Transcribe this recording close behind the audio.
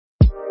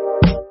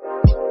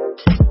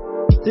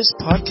This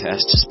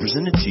podcast is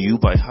presented to you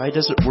by High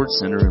Desert Word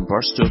Center in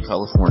Barstow,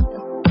 California.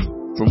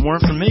 For more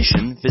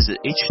information, visit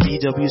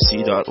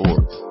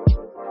hdwc.org.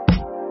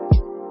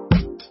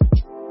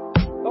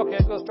 Okay,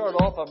 I'm going to start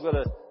off. I'm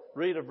going to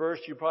read a verse.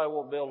 You probably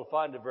won't be able to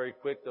find it very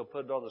quick. They'll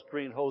put it on the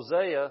screen.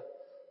 Hosea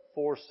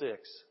 4:6.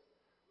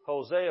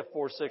 Hosea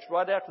 4:6.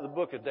 Right after the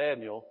book of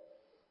Daniel.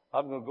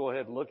 I'm going to go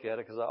ahead and look at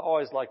it because I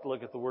always like to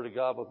look at the Word of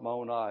God with my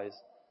own eyes.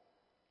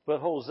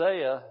 But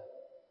Hosea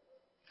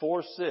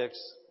 4:6.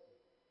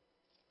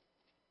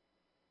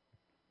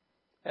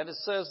 And it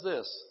says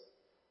this,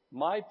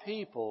 my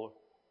people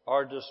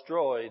are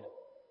destroyed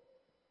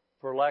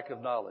for lack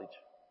of knowledge.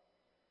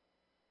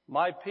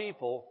 My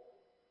people,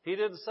 he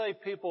didn't say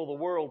people of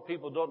the world,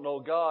 people don't know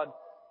God.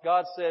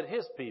 God said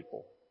his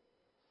people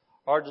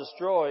are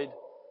destroyed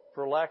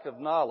for lack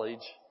of knowledge.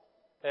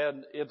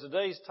 And in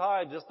today's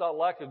time, it's not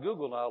lack of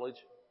Google knowledge.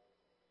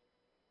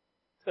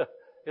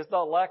 It's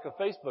not lack of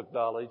Facebook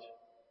knowledge.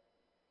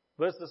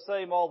 But it's the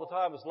same all the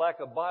time as lack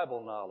of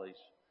Bible knowledge.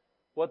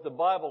 What the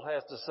Bible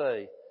has to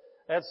say.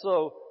 And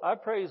so I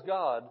praise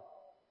God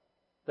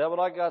that when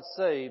I got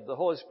saved, the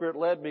Holy Spirit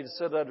led me to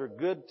sit under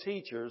good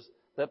teachers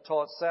that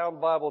taught sound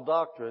Bible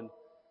doctrine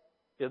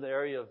in the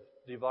area of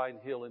divine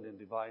healing and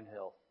divine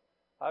health.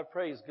 I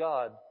praise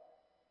God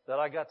that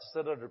I got to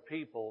sit under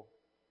people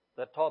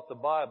that taught the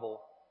Bible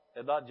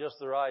and not just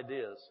their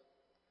ideas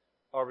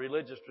or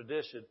religious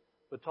tradition,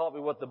 but taught me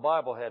what the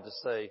Bible had to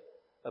say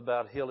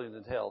about healing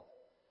and health.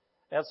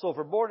 And so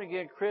for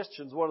born-again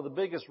Christians, one of the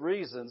biggest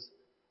reasons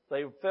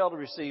they fail to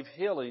receive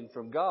healing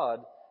from God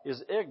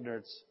is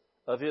ignorance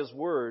of His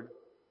Word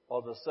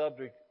on the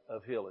subject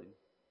of healing.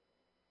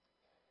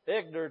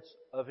 Ignorance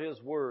of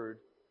His Word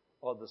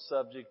on the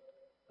subject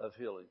of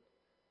healing.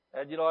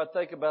 And I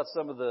think about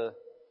some of the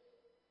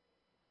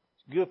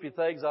goofy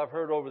things I've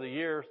heard over the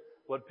years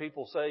when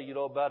people say,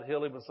 about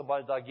healing when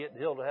somebody's not getting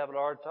healed or having a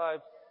hard time.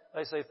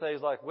 They say things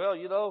like, well,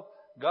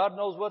 God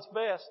knows what's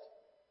best.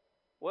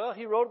 Well,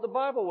 He wrote in the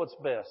Bible what's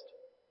best.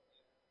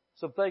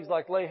 Some things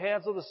like lay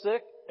hands on the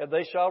sick and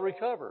they shall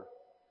recover.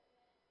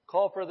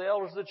 Call for the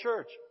elders of the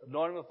church.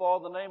 Anoint them with all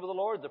in the name of the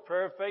Lord. The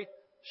prayer of faith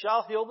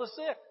shall heal the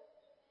sick.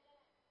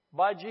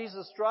 By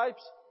Jesus'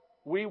 stripes,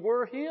 we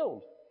were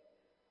healed.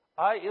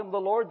 I am the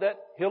Lord that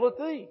healeth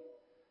thee.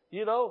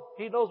 He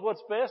knows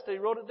what's best and He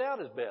wrote it down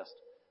as best.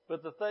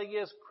 But the thing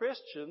is,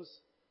 Christians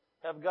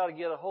have got to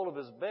get a hold of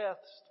His best.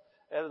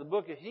 And in the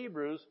book of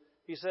Hebrews,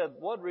 he said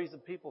one reason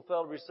people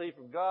fail to receive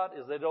from God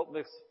is they don't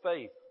mix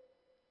faith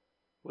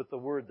with the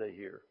word they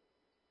hear.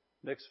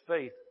 Mix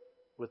faith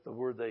with the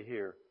word they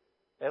hear.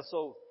 And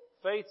so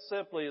faith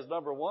simply is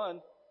number one.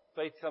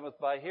 Faith cometh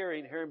by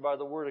hearing, hearing by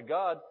the word of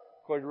God,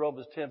 according to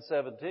Romans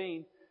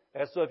 10:17.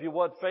 And so if you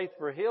want faith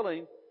for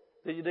healing,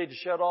 then you need to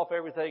shut off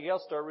everything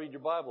else, start reading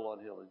your Bible on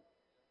healing.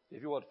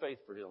 If you want faith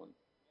for healing.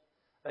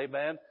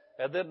 Amen.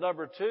 And then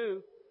number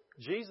two,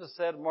 Jesus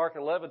said in Mark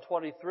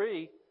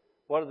 11:23,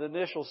 one of the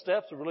initial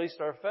steps to release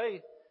our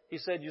faith, He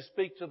said, you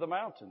speak to the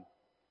mountain.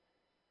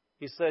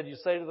 He said, you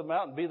say to the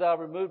mountain, be thou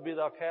removed, be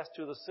thou cast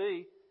to the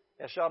sea,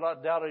 and shall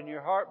not doubt in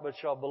your heart, but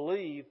shall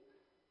believe.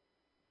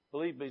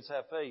 Believe means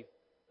have faith.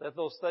 That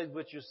those things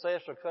which you say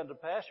shall come to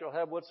pass, you'll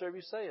have whatsoever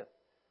you sayeth.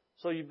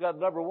 So you've got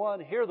number one,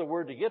 hear the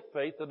word to get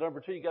faith. And number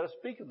two, you got to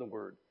speak in the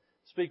word.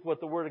 Speak what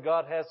the word of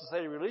God has to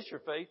say to release your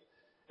faith.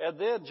 And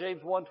then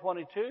James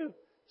 1:22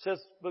 says,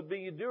 but be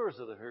ye doers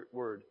of the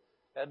word,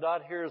 and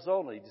not hearers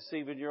only,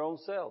 deceiving your own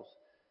selves.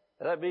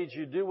 And that means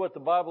you do what the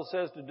Bible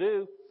says to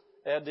do.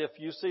 And if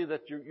you see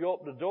that you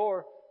open the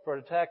door for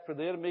an attack from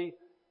the enemy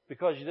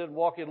because you didn't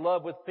walk in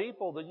love with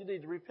people, then you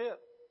need to repent.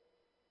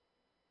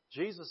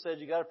 Jesus said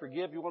you got to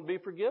forgive. You want to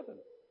be forgiven.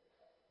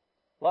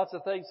 Lots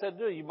of things said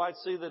to do. You might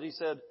see that He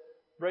said,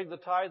 bring the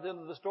tithe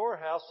into the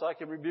storehouse so I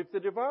can rebuke the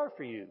devourer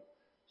for you.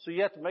 So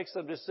you have to make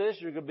some decisions.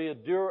 You're going to be a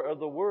doer of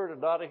the word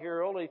and not a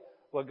hearer only.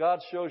 What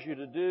God shows you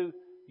to do,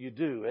 you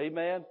do.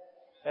 Amen?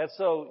 And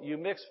so you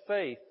mix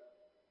faith.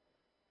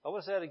 I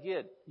want to say it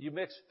again. You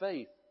mix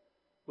faith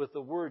with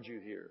the word you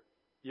hear.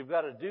 You've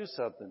got to do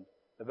something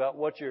about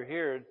what you're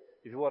hearing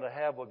if you want to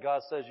have what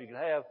God says you can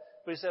have.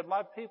 But He said,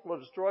 my people are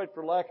destroyed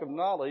for lack of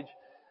knowledge.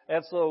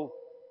 And so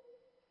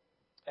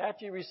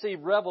after you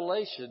receive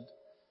revelation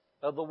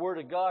of the Word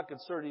of God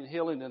concerning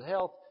healing and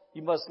health,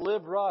 you must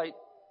live right,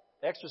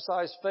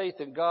 exercise faith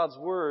in God's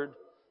Word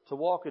to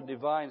walk in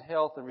divine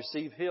health and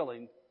receive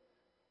healing.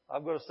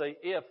 I'm going to say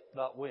if,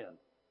 not when.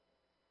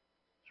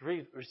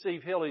 To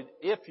receive healing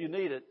if you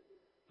need it,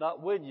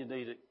 not when you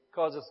need it.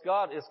 Because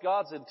it's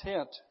God's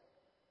intent,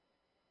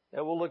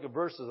 and we'll look at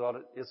verses on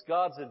it, it's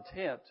God's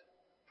intent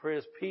for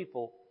His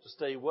people to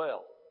stay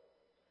well.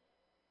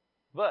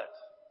 But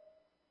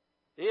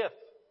if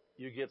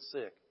you get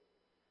sick,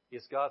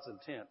 it's God's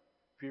intent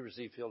for you to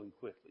receive healing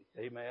quickly.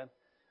 Amen.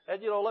 And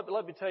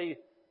let me tell you,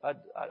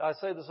 I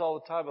say this all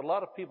the time, but a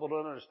lot of people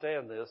don't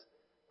understand this,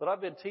 but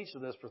I've been teaching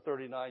this for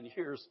 39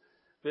 years,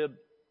 been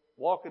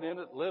walking in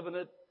it, living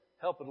it,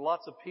 helping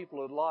lots of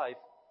people in life.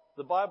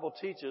 The Bible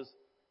teaches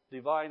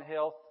divine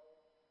health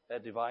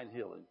and divine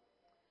healing.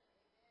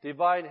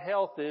 Divine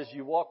health is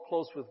you walk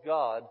close with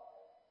God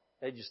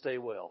and you stay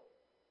well.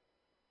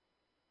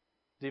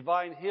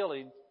 Divine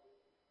healing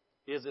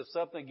is if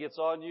something gets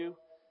on you,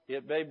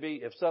 it may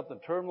be if something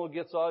terminal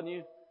gets on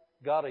you,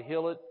 God will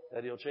heal it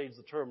and He'll change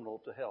the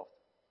terminal to health.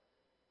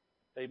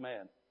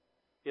 Amen.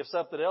 If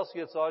something else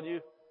gets on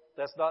you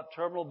that's not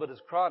terminal but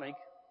is chronic,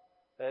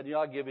 and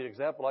I'll give you an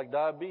example like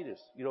diabetes.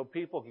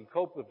 People can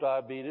cope with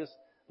diabetes,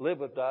 live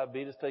with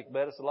diabetes, take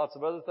medicine, lots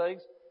of other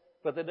things,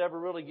 but they never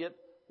really get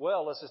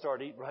well unless they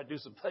start eating right, do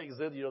some things,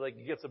 then, they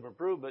can get some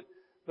improvement.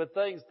 But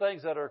things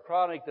that are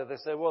chronic that they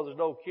say, well, there's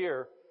no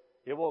cure,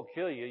 it won't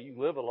kill you, you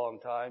can live a long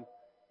time,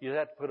 you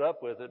have to put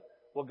up with it.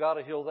 Well, God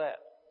will heal that.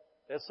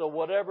 And so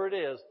whatever it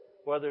is,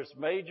 whether it's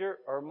major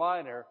or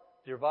minor,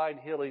 divine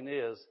healing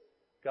is,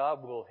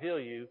 God will heal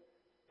you.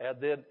 And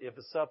then if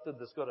it's something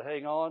that's going to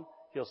hang on,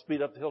 He'll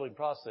speed up the healing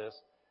process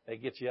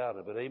and get you out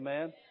of it.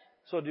 Amen?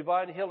 So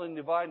divine healing,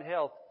 divine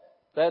health,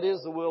 that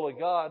is the will of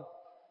God.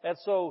 And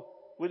so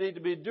we need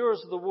to be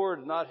doers of the word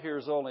and not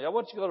hearers only. I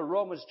want you to go to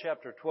Romans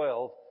chapter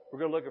 12. We're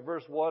going to look at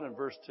verse 1 and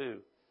verse 2.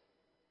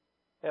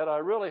 And I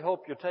really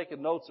hope you're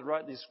taking notes and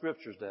writing these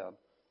scriptures down.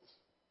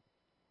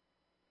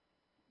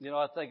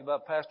 I think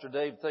about Pastor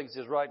Dave, things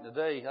he's writing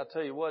today. I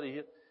tell you what,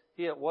 he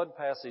hit one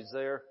passage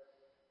there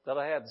that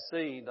I hadn't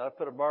seen. I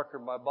put a marker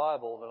in my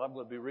Bible and I'm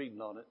going to be reading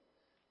on it.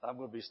 I'm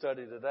going to be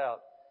studying it out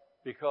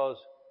because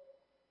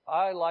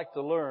I like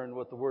to learn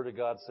what the Word of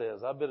God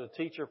says. I've been a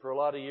teacher for a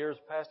lot of years,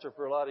 pastor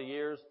for a lot of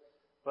years,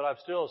 but I'm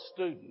still a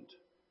student.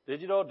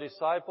 Did you know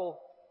disciple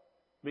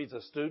means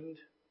a student?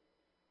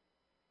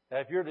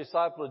 And if you're a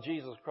disciple of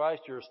Jesus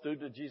Christ, you're a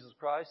student of Jesus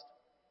Christ.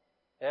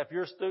 And if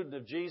you're a student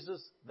of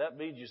Jesus, that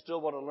means you still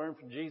want to learn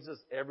from Jesus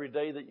every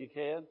day that you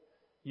can.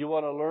 You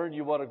want to learn,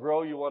 you want to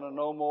grow, you want to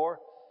know more.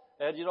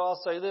 And I'll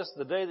say this,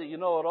 the day that you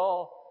know it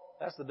all,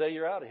 that's the day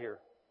you're out of here.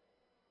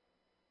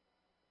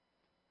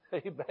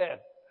 Amen.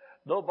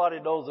 Nobody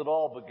knows it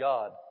all but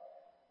God.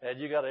 And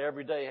you got to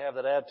every day have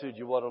that attitude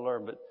you want to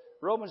learn. But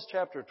Romans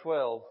chapter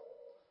 12,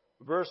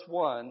 verse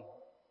 1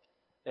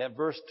 and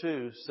verse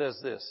 2 says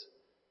this.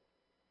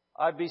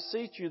 I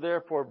beseech you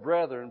therefore,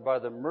 brethren, by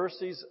the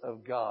mercies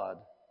of God,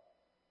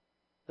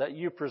 that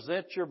you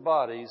present your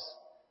bodies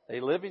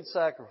a living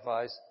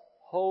sacrifice,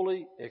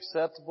 holy,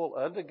 acceptable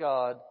unto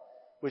God,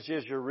 which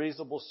is your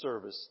reasonable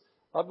service.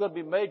 I'm going to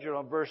be majoring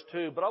on verse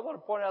 2, but I want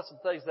to point out some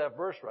things that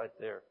verse right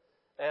there.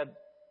 And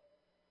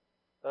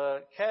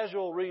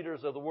casual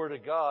readers of the Word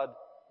of God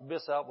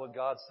miss out what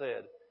God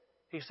said.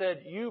 He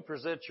said, you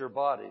present your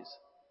bodies.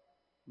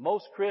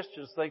 Most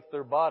Christians think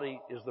their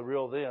body is the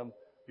real them.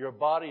 Your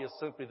body is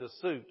simply the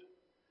suit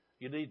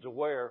you need to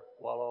wear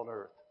while on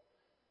earth.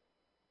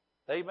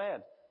 Amen.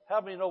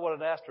 How many know what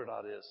an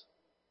astronaut is?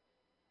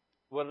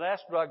 When an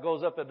astronaut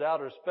goes up into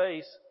outer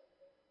space,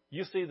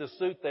 you see the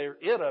suit they're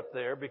in up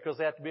there because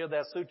they have to be in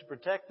that suit to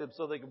protect them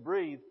so they can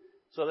breathe,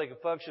 so they can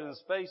function in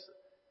space.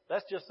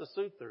 That's just the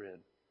suit they're in.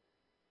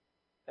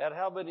 And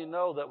how many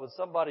know that when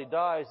somebody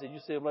dies and you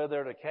see them lay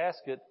there in a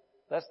casket,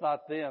 that's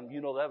not them.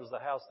 You know that was the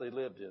house they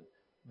lived in.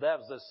 That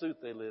was the suit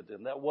they lived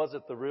in. That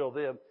wasn't the real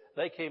them.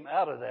 They came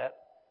out of that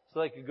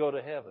so they could go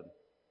to heaven.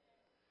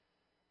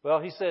 Well,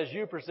 he says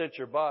you present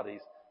your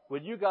bodies.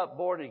 When you got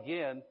born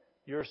again,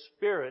 your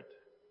spirit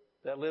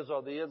that lives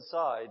on the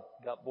inside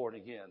got born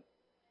again.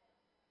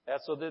 And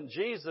so then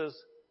Jesus,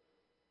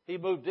 He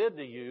moved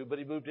into you, but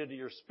He moved into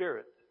your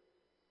spirit.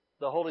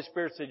 The Holy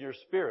Spirit's in your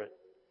spirit.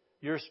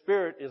 Your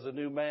spirit is a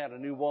new man, a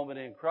new woman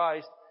in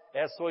Christ.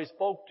 And so He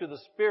spoke to the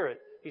spirit.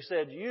 He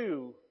said,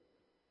 you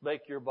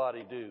make your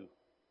body do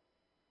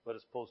what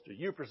it's supposed to.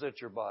 You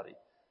present your body.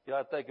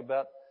 I think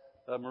about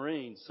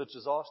Marines such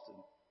as Austin,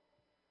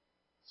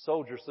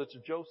 soldiers such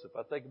as Joseph.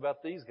 I think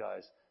about these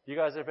guys. You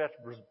guys ever have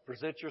to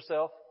present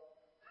yourself?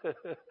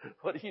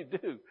 What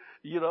do?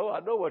 I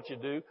know what you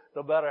do.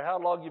 No matter how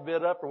long you've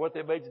been up or what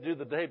they made you do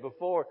the day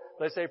before,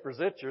 they say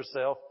present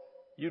yourself.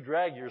 You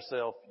drag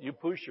yourself. You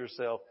push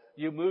yourself.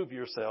 You move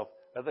yourself.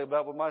 I think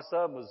about when my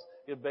son was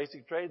in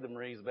basic training, the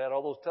Marines, man,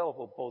 all those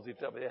telephone poles he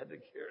told me he had to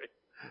carry.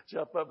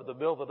 Jump up in the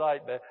middle of the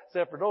night, man.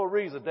 Except for no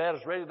reason, Dad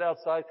is raining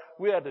outside.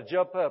 We had to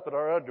jump up in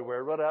our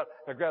underwear, run out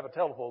and grab a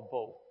telephone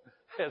pole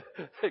and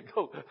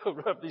go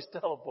rub these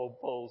telephone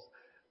poles.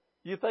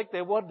 You think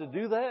they wanted to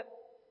do that?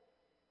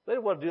 They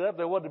didn't want to do that.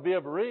 They wanted to be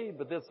a Marine,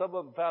 but then some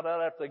of them found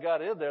out after they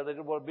got in there they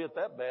didn't want to be it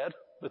that bad,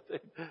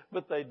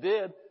 but they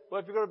did.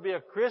 Well, if you're going to be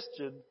a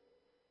Christian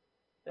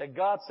and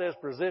God says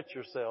present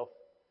yourself,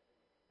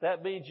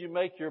 that means you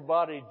make your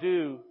body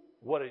do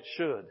what it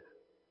should,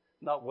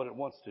 not what it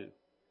wants to.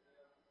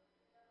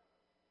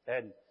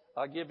 And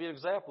I'll give you an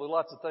example.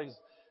 Lots of things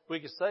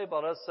we can say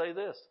about us. Say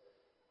this.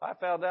 I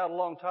found out a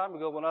long time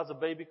ago when I was a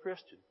baby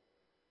Christian.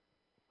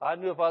 I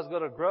knew if I was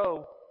going to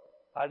grow,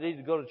 I needed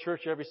to go to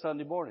church every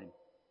Sunday morning.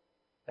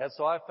 And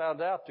so I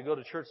found out to go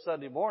to church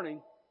Sunday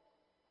morning,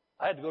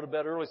 I had to go to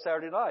bed early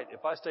Saturday night.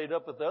 If I stayed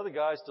up with the other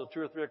guys till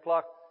 2 or 3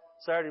 o'clock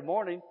Saturday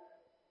morning,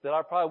 then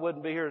I probably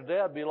wouldn't be here today.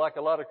 I'd be like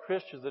a lot of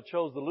Christians that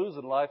chose the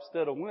losing life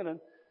instead of winning.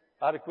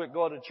 I'd have quit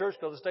going to church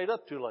because I stayed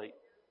up too late.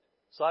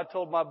 So I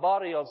told my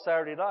body on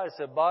Saturday night, I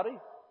said, body,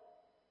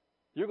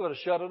 you're going to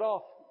shut it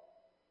off.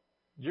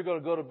 You're going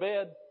to go to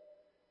bed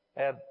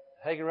and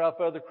hang around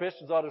with other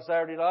Christians on a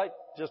Saturday night,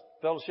 just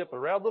fellowship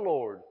around the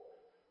Lord.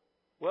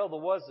 Well, the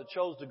ones that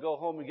chose to go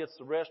home and get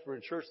some rest were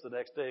in church the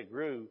next day. It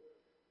grew.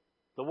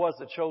 The ones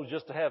that chose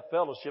just to have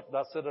fellowship,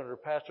 not sit under a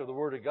pastor of the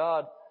Word of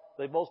God,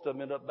 most of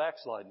them end up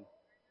backsliding.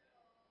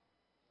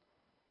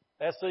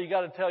 And so you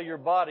got to tell your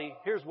body,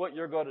 here's what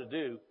you're going to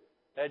do.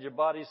 And your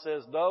body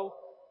says, no,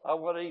 I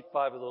want to eat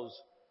 5 of those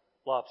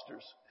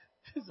lobsters.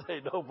 You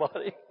say, no,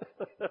 buddy.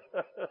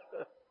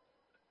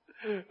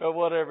 Or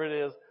whatever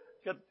it is.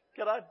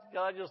 Can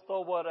I just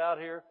throw one out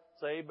here?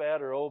 Say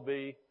amen or OB.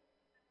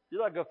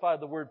 You're not going to find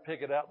the word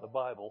pick it out in the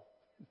Bible.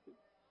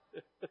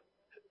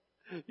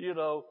 You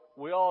know,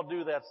 we all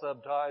do that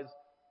sometimes.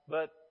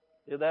 But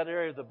in that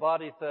area of the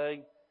body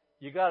thing,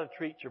 you got to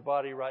treat your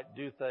body right and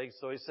do things.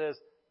 So he says,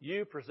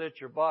 you present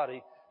your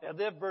body. And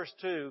then verse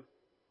 2,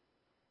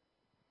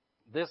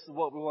 this is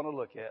what we want to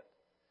look at.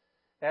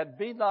 And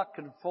be not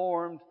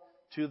conformed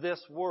to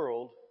this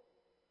world.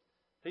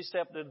 He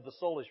stepped into the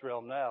soulish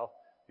realm now,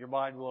 your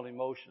mind, will, and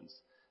emotions.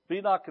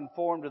 Be not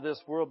conformed to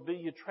this world. Be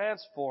ye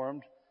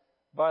transformed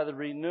by the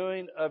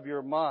renewing of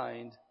your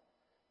mind,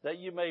 that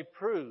you may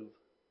prove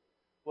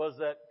was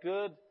that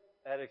good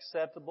and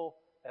acceptable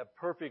and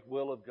perfect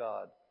will of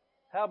God.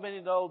 How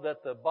many know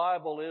that the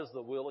Bible is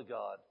the will of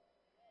God?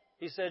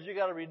 He says you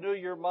got to renew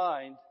your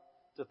mind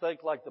to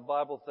think like the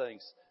Bible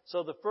thinks.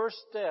 So the first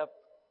step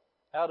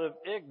out of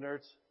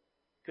ignorance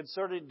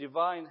concerning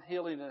divine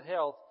healing and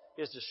health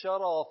is to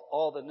shut off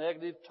all the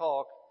negative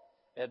talk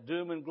and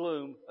doom and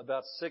gloom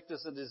about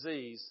sickness and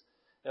disease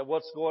and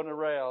what's going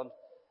around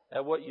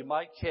and what you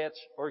might catch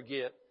or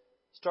get.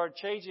 Start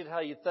changing how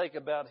you think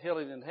about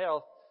healing and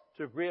health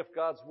to agree with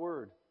God's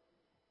Word.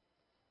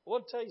 I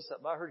want to tell you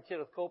something. I heard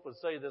Kenneth Copeland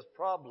say this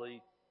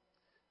probably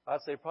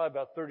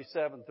about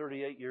 37,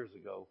 38 years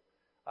ago.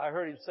 I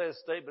heard him say a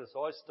statement that's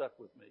always stuck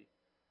with me.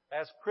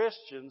 As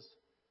Christians,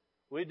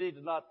 we need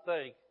to not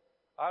think,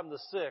 I'm the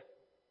sick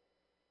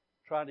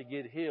trying to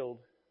get healed,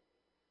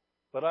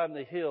 but I'm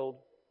the healed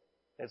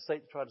and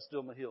Satan trying to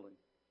steal my healing.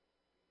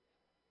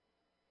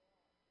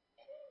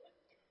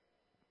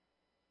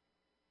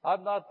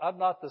 I'm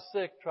not the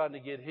sick trying to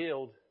get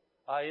healed.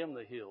 I am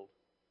the healed.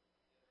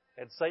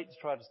 And Satan's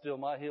trying to steal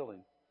my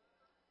healing.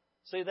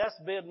 See, that's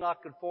being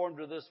not conformed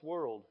to this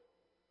world.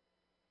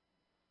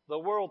 The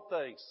world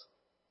thinks,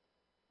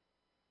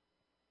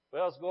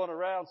 well, it's going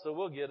around, so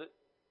we'll get it.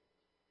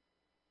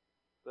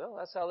 Well,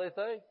 that's how they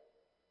think.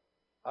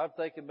 I'm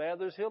thinking, man,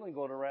 there's healing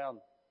going around,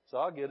 so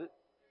I'll get it.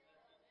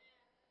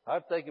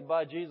 I'm thinking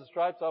by Jesus'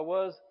 stripes I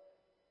was,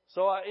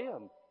 so I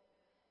am.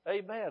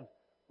 Amen.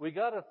 We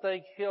got to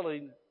think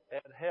healing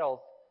and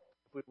health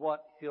if we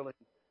want healing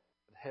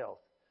and health.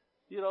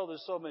 You know,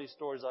 there's so many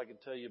stories I can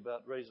tell you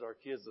about raising our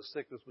kids, the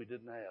sickness we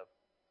didn't have.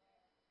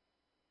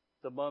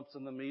 The mumps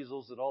and the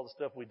measles and all the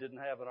stuff we didn't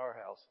have in our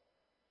house.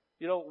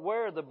 You know,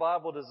 where in the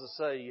Bible does it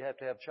say you have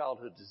to have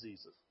childhood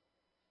diseases?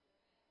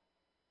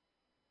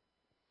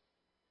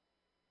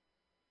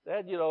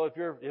 And, you know, if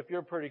you're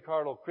a pretty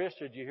carnal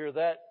Christian, you hear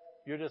that,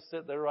 you're just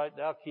sitting there right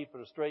now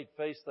keeping a straight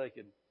face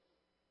thinking,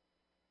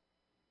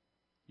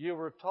 you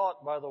were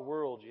taught by the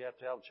world you have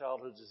to have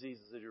childhood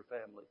diseases in your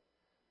family.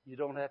 You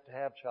don't have to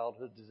have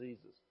childhood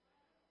diseases.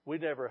 We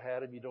never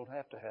had them. You don't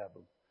have to have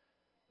them.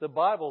 The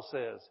Bible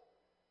says,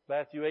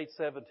 Matthew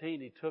 8:17,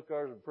 He took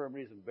our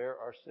infirmities and bare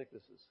our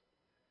sicknesses.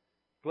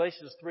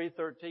 Galatians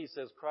 3:13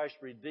 says Christ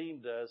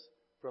redeemed us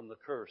from the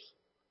curse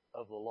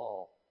of the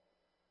law.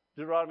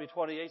 Deuteronomy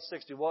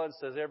 28:61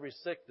 says every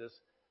sickness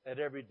and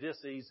every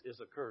disease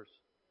is a curse.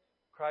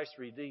 Christ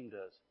redeemed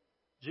us.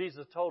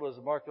 Jesus told us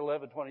in Mark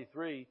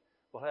 11:23,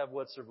 we'll have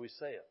whatsoever we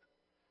saith.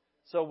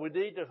 So we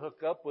need to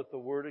hook up with the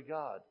Word of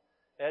God.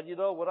 And you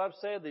know, when I'm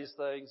saying these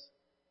things,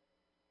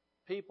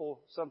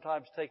 people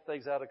sometimes take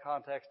things out of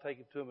context, take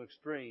it to an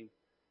extreme.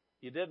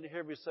 You didn't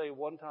hear me say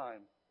one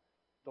time,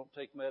 don't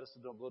take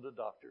medicine, don't go to the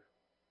doctor.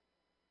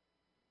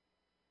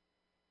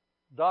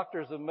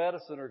 Doctors and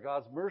medicine are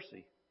God's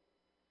mercy.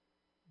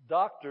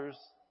 Doctors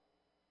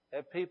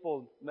and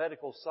people in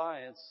medical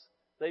science,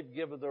 they've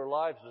given their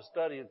lives to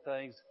studying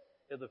things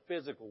in the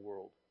physical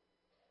world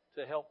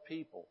to help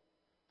people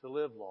to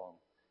live long.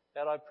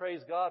 And I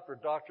praise God for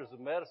doctors of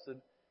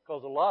medicine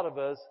because a lot of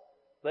us,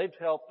 they've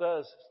helped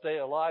us stay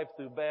alive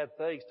through bad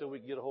things till we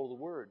can get a hold of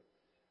the Word.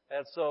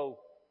 And so,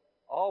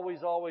 always,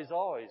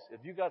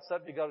 if you got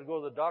something you got to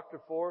go to the doctor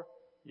for,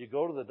 you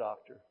go to the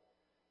doctor.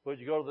 But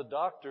you go to the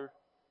doctor,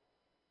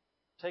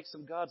 take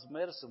some God's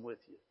medicine with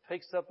you.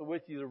 Take something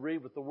with you to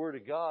read with the Word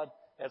of God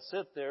and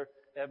sit there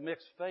and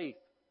mix faith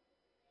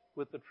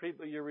with the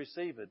treatment you're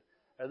receiving.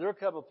 And there'll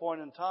come a point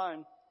in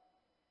time,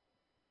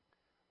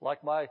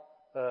 like my,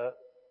 I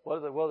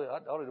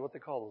don't know what they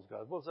call those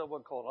guys. What's that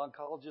one called?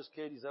 Oncologist,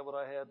 Katie? Is that what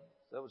I had?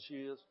 Is that what she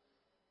is?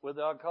 Where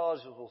the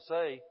oncologist will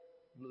say,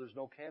 there's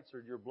no cancer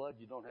in your blood.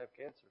 You don't have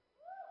cancer.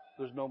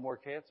 There's no more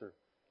cancer.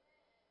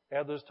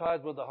 And there's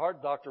times when the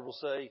heart doctor will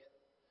say,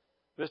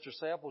 Mr.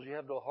 Samples, you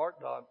have no heart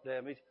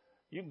damage.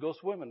 You can go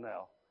swimming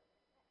now.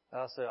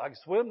 And I said, I can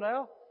swim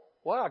now?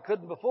 Why? I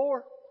couldn't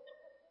before.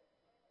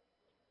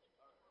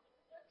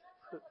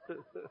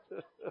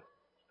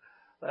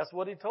 That's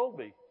what he told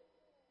me.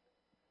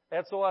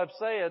 And so I'm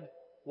saying,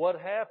 what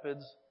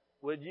happens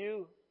when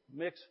you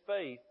mix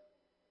faith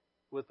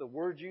with the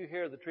words you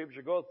hear, the treatments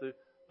you're going through,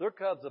 there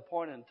comes a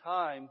point in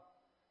time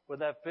when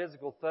that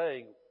physical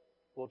thing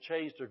will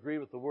change to agree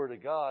with the Word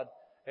of God,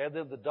 and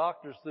then the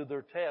doctors, through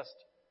their tests,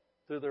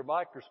 through their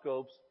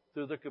microscopes,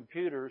 through their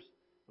computers,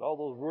 all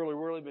those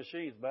whirly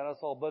machines. Man, I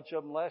saw a bunch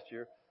of them last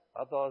year.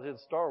 I thought I was in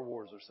Star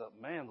Wars or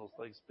something. Man, those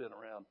things spin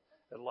around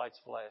and lights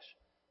flash.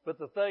 But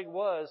the thing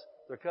was,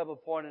 there come a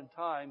point in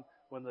time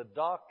when the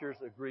doctors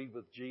agreed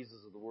with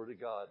Jesus and the Word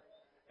of God.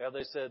 And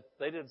they said,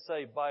 they didn't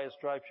say, by His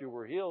stripes you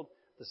were healed.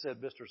 They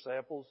said, Mr.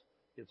 Samples,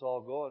 it's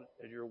all gone,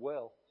 and you're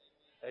well,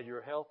 and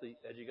you're healthy,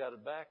 and you got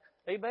it back.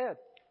 Amen.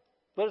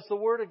 But it's the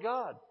Word of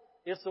God.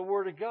 It's the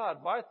Word of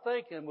God. My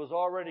thinking was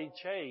already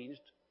changed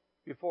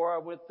before I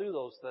went through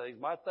those things.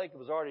 My thinking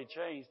was already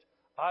changed.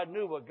 I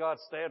knew what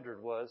God's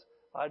standard was.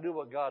 I knew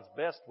what God's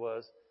best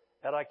was.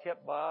 And I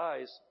kept my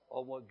eyes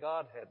on what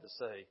God had to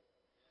say.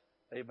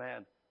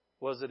 Amen.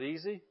 Was it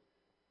easy?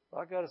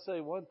 I got to say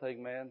one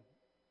thing, man.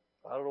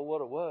 I don't know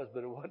what it was,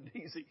 but it wasn't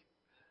easy.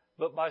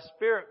 But my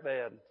spirit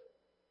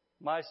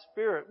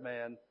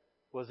man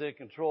was in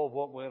control of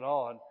what went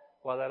on,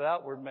 while that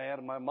outward man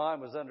and my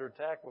mind was under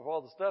attack with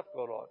all the stuff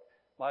going on.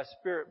 My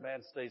spirit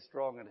man stayed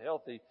strong and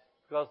healthy,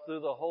 because through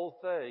the whole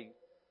thing,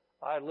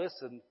 I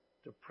listened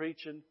to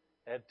preaching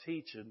and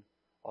teaching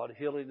on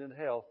healing and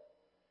health.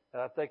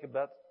 And I think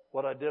about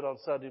what I did on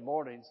Sunday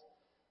mornings.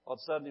 On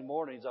Sunday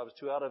mornings, I was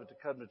too out of it to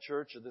come to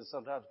church, and then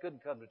sometimes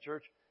couldn't come to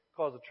church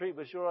because of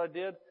treatment. You know what I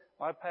did?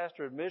 My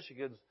pastor in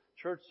Michigan's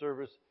church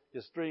service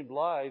is streamed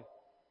live,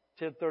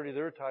 10:30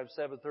 their time,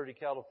 7:30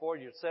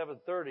 California. At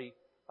 7:30,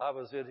 I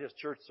was in his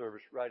church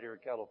service right here in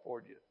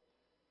California.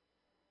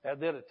 And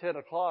then at 10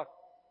 o'clock,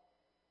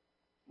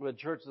 when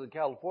churches in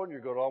California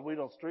are going on, we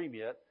don't stream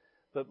yet,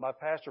 but my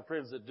pastor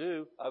friends that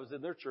do, I was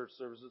in their church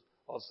services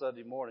on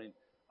Sunday morning.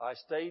 I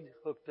stayed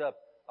hooked up.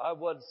 I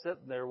wasn't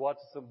sitting there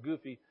watching some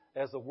goofy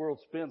as the world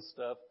spins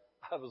stuff.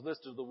 I was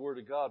listening to the Word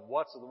of God,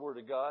 watching the Word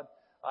of God.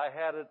 I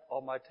had it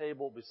on my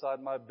table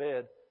beside my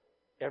bed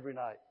every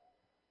night.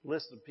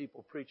 Listening to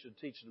people preaching,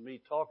 teaching to me,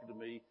 talking to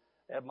me.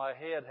 And my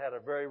head had a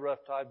very rough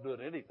time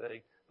doing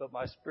anything, but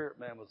my spirit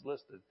man was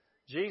listening.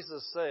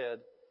 Jesus said,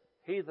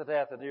 he that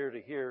hath an ear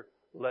to hear,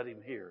 let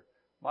him hear.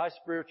 My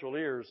spiritual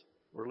ears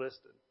were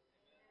listening.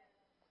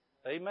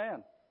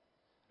 Amen.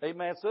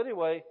 Amen. So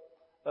anyway,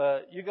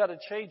 you got to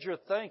change your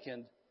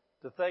thinking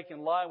to think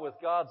in line with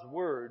God's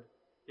Word.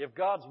 If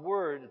God's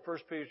Word in 1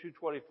 Peter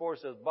 2:24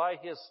 says, by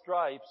His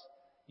stripes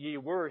ye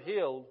were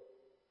healed,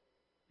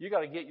 you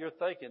got to get your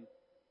thinking,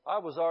 I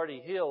was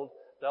already healed.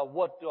 Now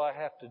what do I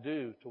have to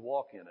do to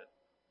walk in it?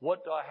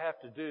 What do I have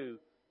to do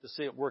to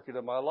see it working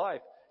in my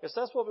life? Yes,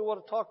 that's what we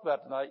want to talk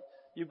about tonight.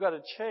 You've got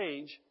to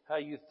change how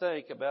you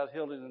think about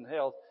healing and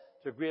health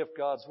to agree with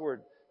God's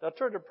Word. Now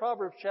turn to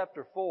Proverbs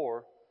chapter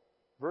 4,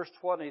 verse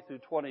 20 through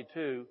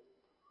 22.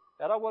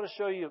 And I want to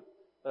show you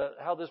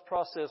how this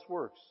process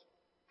works.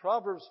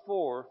 Proverbs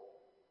 4,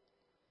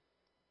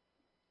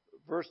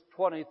 verse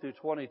 20 through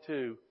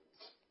 22.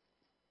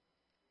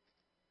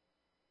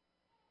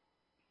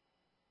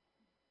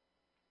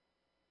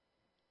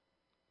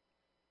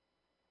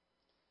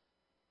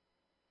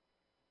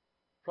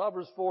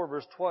 Proverbs 4,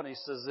 verse 20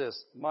 says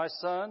this, my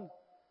son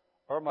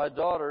or my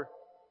daughter,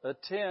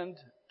 attend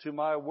to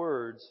my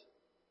words.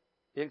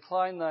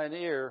 Incline thine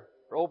ear,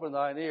 or open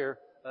thine ear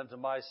unto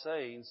my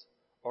sayings,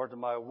 or to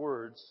my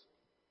words.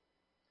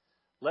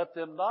 Let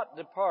them not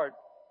depart,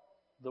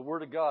 the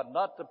word of God,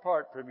 not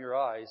depart from your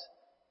eyes.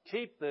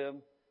 Keep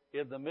them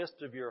in the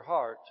midst of your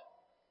heart.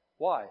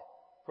 Why?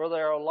 For they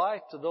are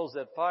life to those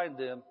that find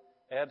them,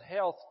 and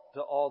health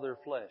to all their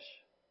flesh.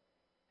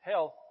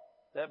 Health,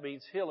 that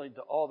means healing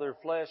to all their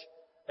flesh.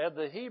 And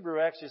the Hebrew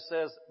actually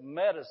says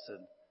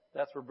medicine.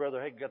 That's where Brother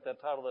Hagin got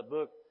that title of that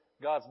book,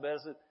 God's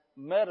Medicine.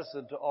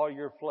 Medicine to all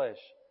your flesh.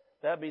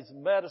 That means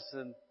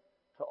medicine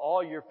to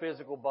all your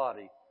physical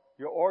body.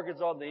 Your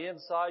organs on the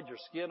inside, your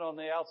skin on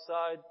the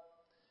outside.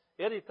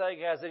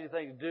 Anything has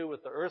anything to do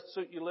with the earth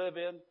suit you live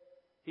in.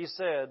 He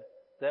said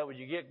that when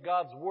you get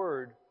God's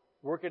Word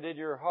working in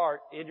your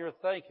heart, in your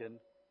thinking,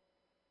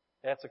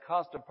 that's a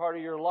constant part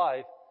of your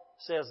life,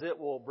 says it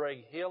will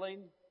bring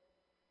healing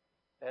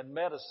and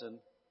medicine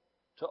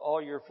to all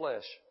your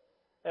flesh.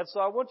 And so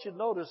I want you to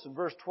notice in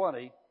verse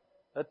 20,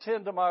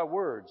 attend to my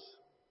words.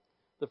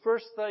 The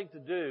first thing to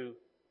do,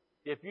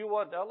 if you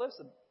want, now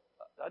listen,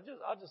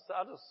 I'll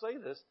just say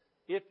this.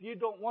 If you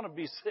don't want to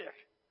be sick,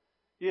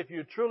 if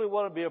you truly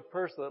want to be a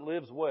person that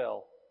lives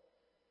well,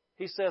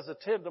 he says,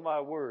 attend to my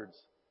words.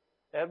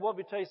 And let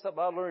me tell you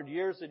something I learned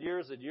years and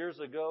years and years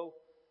ago.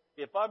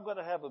 If I'm going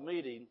to have a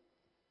meeting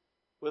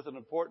with an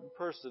important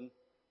person,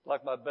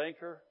 like my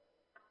banker,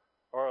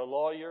 or a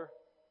lawyer,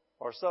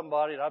 or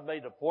somebody, and I've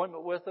made an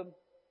appointment with them,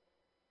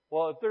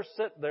 well, if they're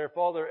sitting there with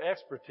all their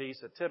expertise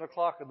at 10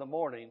 o'clock in the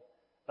morning,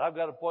 and I've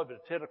got an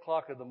appointment at 10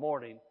 o'clock in the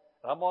morning,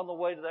 and I'm on the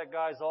way to that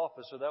guy's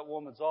office or that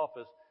woman's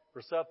office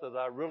for something that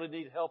I really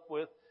need help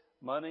with,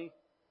 money,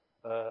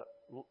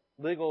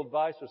 legal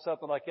advice or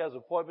something like that, an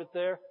appointment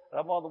there, and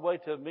I'm on the way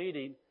to a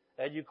meeting,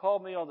 and you call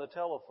me on the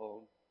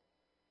telephone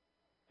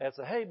and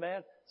say, hey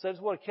man, so I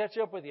just want to catch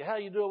up with you. How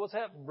you doing? What's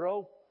happening,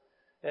 bro?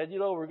 And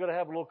we're going to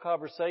have a little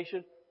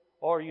conversation.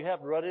 Or you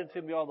happen to run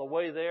into me on the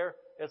way there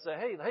and say,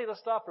 hey, let's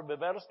stop for a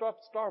minute, man. Let's stop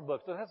at Starbucks.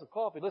 Let's have some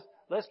coffee.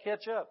 Let's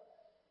catch up.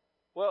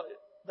 Well,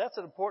 that's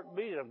an important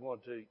meeting I'm going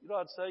to.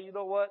 I'd say, you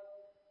know what?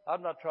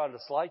 I'm not trying to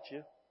slight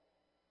you,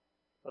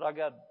 but I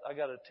got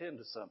to attend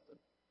to something.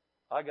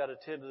 I got to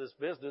attend to this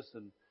business,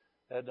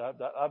 and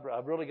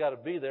I've really got to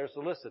be there.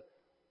 So listen,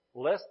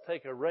 let's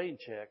take a rain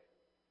check,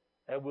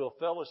 and we'll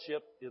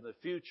fellowship in the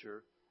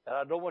future. And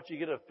I don't want you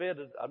to get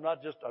offended. I'm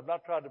not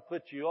trying to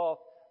put you off,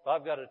 but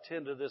I've got to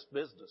attend to this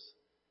business.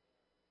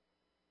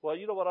 Well,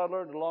 you know what I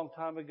learned a long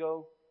time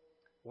ago?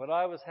 When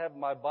I was having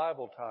my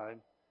Bible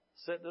time,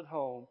 sitting at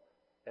home,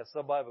 and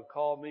somebody would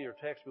call me or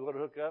text me, want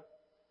to hook up?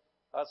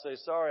 I'd say,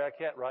 sorry, I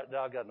can't right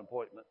now. I got an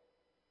appointment.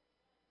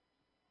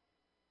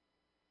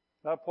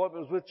 My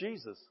appointment was with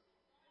Jesus,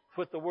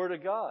 with the Word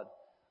of God.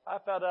 I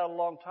found out a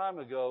long time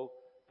ago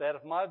that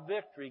if my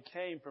victory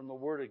came from the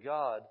Word of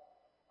God,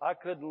 I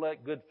couldn't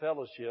let good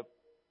fellowship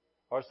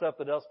or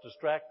something else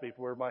distract me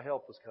from where my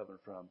help was coming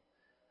from.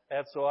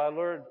 And so I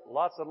learned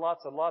lots and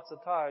lots and lots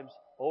of times,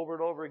 over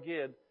and over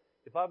again,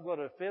 if I'm going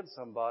to offend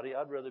somebody,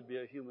 I'd rather be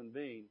a human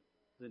being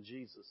than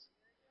Jesus.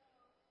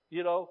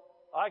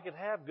 I could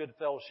have good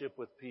fellowship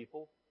with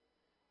people,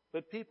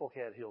 but people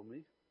can't heal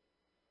me.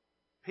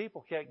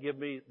 People can't give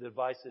me the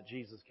advice that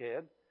Jesus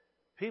can.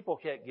 People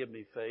can't give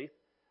me faith.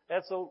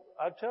 And so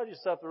I'm telling you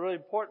something really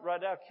important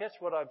right now. Catch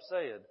what I'm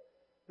saying.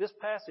 This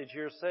passage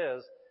here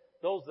says,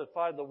 those that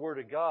find the Word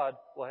of God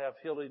will have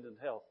healing and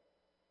health,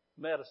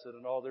 medicine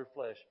in all their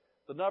flesh.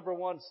 The number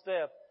one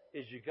step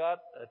is you got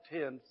to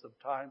attend some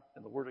time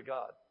in the Word of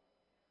God.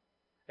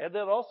 And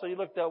then also you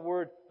look at that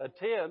word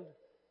attend.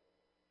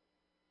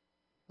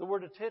 The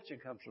word attention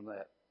comes from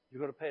that. You're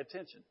going to pay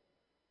attention.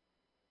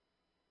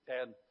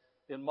 And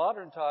in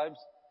modern times,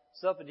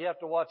 something you have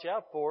to watch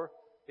out for,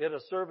 in a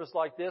service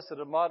like this at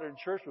a modern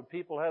church when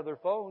people have their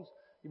phones,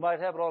 you might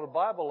have it on a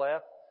Bible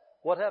app.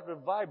 What happens if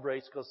it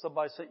vibrates because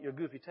somebody sent you a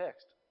goofy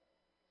text?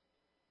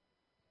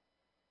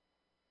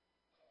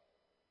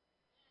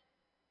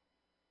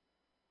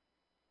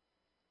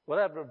 What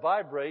happens if it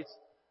vibrates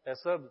as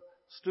some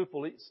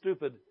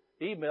stupid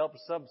email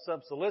from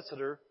some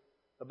solicitor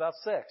about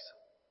sex?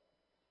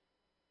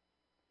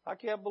 I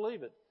can't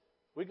believe it.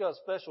 We got a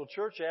special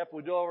church app.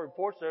 We do all our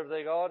reports and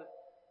everything on it.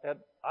 And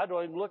I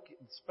don't even look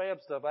at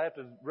spam stuff. I have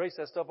to erase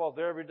that stuff off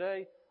there every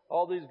day.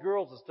 All these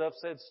girls and stuff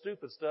saying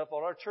stupid stuff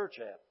on our church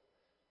app.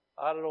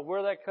 I don't know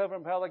where that comes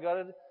from, how they got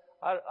it.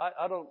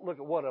 I don't look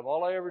at one of them.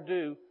 All I ever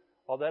do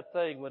on that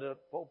thing, when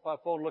my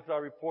phone looked at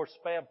our report,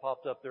 spam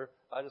popped up there,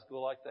 I just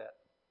go like that.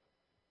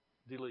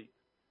 Delete.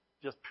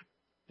 Just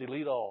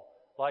delete all.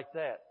 Like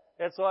that.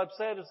 And so I'm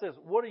saying is this.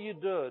 What are you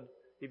doing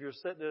if you're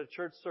sitting in a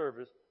church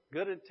service,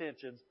 good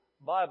intentions,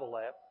 Bible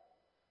app,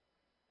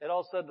 and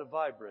all of a sudden it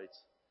vibrates?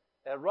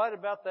 And right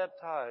about that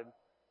time,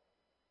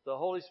 the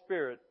Holy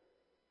Spirit,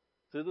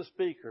 through the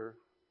speaker,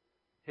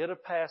 hit a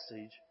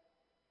passage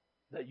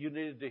that you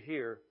needed to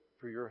hear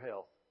for your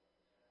health.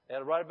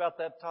 And right about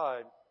that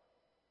time,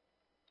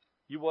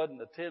 you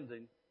wasn't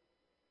attending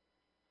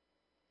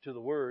to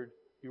the Word,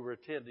 you were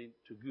attending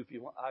to goofy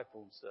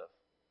iPhone stuff.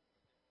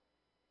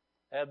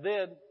 And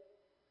then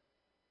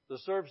the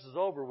service is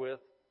over with,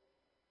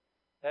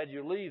 and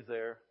you leave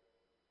there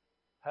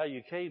how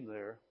you came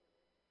there,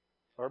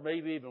 or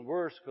maybe even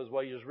worse, because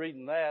while you was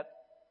reading that,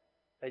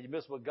 and you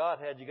missed what God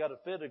had, you got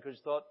offended because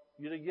you thought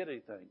you didn't get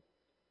anything.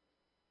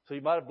 So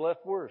you might have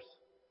left worse.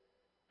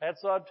 And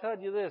so I'm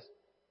telling you this,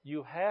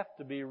 you have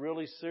to be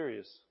really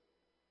serious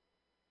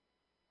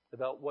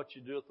about what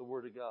you do with the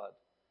Word of God.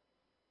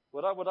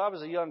 When I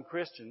was a young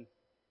Christian,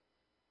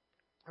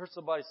 I heard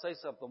somebody say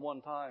something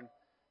one time,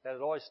 and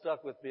it always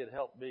stuck with me and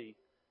helped me.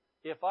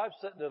 If I'm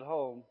sitting at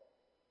home,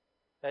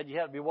 and you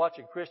have to be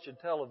watching Christian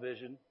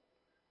television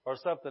or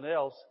something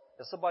else,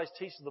 and somebody's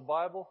teaching the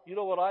Bible, you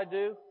know what I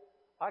do?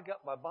 I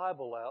got my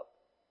Bible out.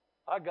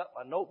 I got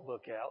my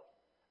notebook out.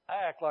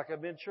 I act like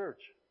I'm in church.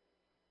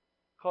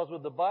 Because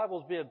when the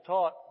Bible's being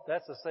taught,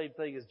 that's the same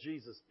thing as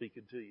Jesus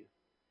speaking to you.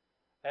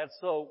 And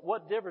so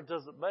what difference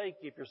does it make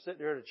if you're sitting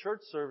there at a church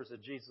service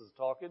and Jesus is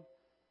talking,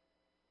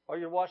 or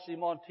you're watching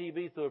him on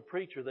TV through a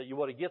preacher that you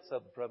want to get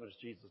something from it as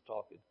Jesus is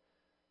talking?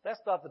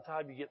 That's not the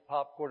time you get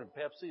popcorn and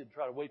Pepsi and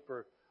try to wait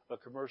for a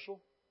commercial.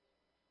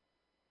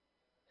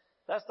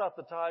 That's not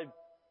the time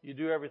you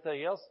do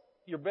everything else.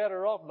 You're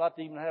better off not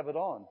to even have it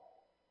on,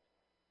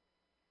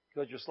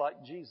 because you're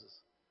slighting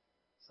Jesus.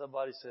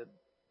 Somebody said,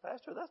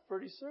 Pastor, that's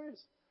pretty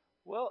serious.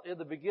 Well, in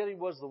the beginning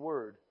was the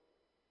Word,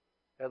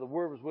 and the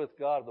Word was with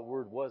God, and the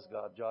Word was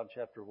God, John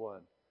chapter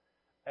 1.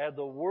 And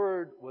the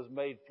Word was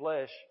made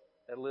flesh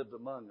and lived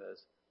among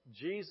us.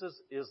 Jesus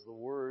is the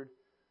Word,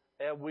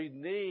 and we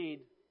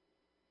need,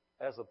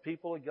 as a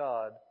people of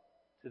God,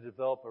 to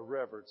develop a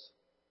reverence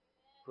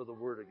for the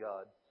Word of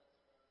God.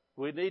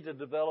 We need to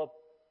develop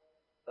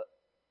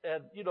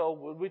And,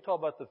 when we talk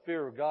about the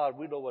fear of God,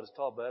 we know what it's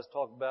talking about. It's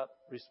talking about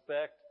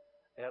respect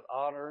and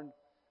honor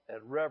and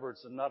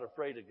reverence and not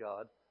afraid of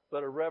God,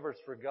 but a reverence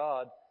for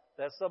God.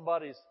 That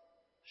somebody's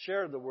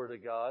sharing the Word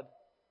of God,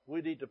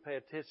 we need to pay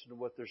attention to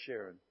what they're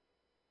sharing.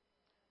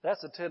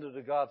 That's a tenet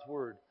of God's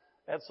Word.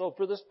 And so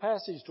for this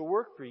passage to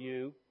work for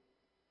you,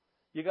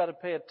 you got to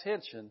pay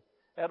attention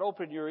and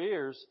open your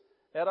ears.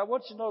 And I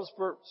want you to notice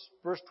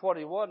verse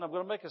 21. I'm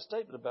going to make a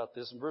statement about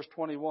this in verse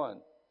 21.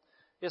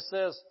 It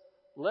says,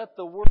 let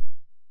the word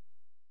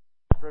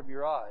from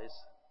your eyes,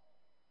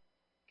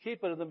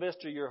 keep it in the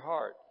midst of your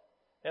heart.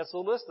 And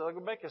so listen, I'm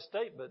going to make a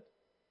statement.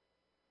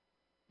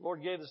 The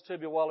Lord gave this to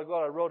me a while ago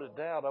and I wrote it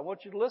down. I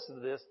want you to listen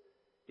to this.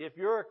 If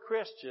you're a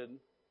Christian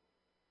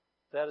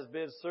that has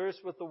been serious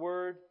with the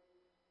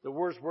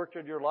Word's worked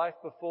in your life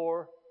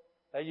before,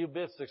 and you've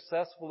been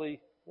successfully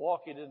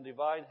walking in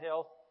divine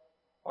health,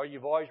 or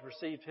you've always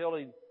received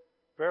healing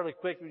fairly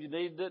quick when you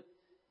needed it,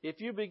 if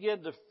you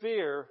begin to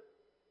fear,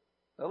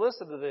 now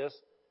listen to this,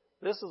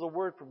 this is a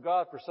word from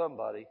God for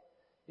somebody.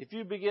 If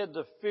you begin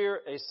to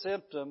fear a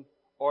symptom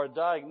or a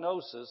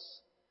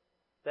diagnosis,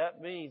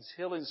 that means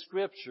healing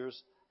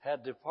scriptures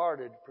had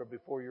departed from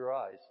before your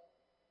eyes.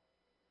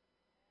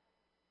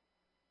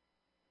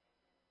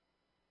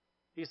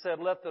 He said,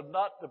 let them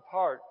not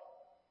depart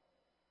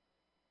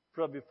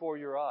from before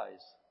your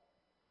eyes.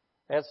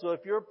 And so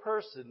if you're a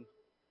person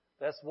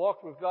that's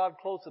walked with God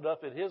close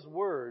enough in His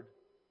Word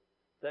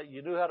that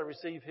you knew how to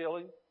receive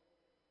healing,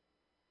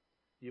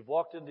 you've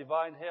walked in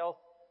divine health,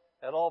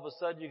 and all of a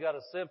sudden you got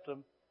a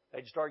symptom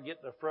and you start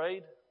getting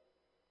afraid,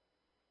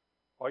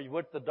 or you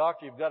went to the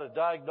doctor, you've got a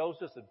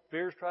diagnosis and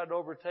fear's trying to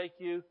overtake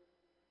you,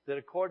 then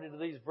according to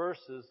these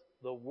verses,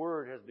 the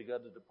Word has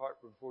begun to depart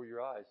from before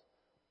your eyes.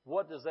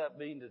 What does that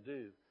mean to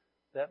do?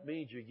 That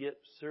means you get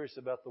serious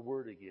about the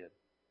Word again.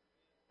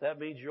 That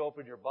means you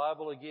open your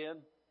Bible again.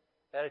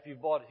 And if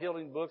you've bought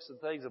healing books and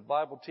things of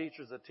Bible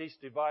teachers that teach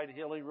divine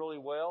healing really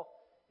well,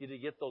 you need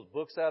to get those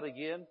books out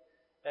again.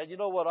 And you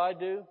know what I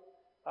do?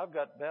 I've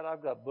got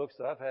books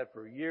that I've had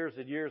for years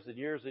and years and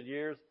years and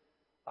years.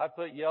 I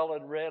put yellow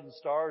and red and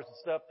stars and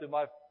stuff through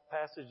my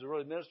passage that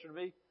really minister to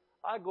me.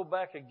 I go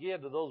back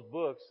again to those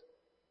books,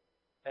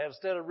 and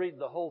instead of reading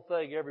the whole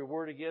thing, every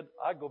word again,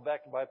 I go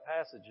back to my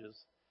passages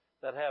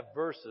that have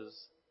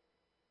verses,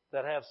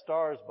 that have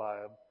stars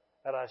by them,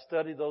 and I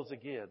study those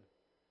again.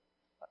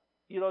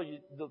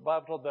 The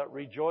Bible talks about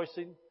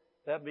rejoicing.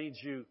 That means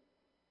you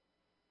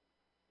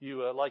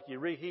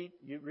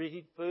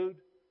reheat food.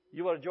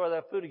 You want to enjoy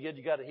that food again,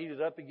 you got to heat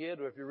it up again.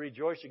 Or if you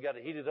rejoice, you got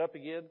to heat it up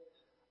again.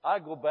 I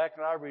go back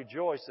and I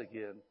rejoice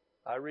again.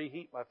 I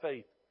reheat my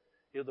faith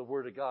in the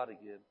Word of God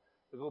again.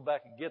 I go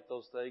back and get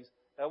those things.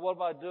 And what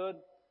am I doing?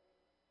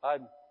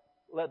 I'm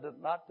letting it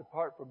not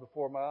depart from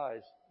before my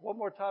eyes. One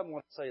more time I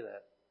want to say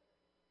that.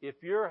 If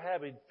you're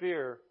having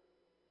fear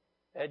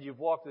and you've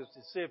walked this,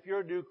 see, if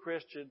you're a new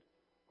Christian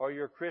or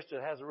you're a Christian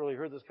that hasn't really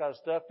heard this kind of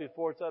stuff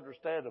before, it's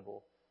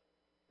understandable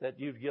that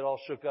you'd get all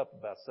shook up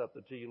about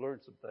something until you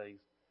learn some things.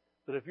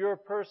 But if you're a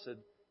person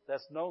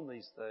that's known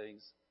these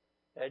things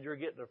and you're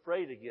getting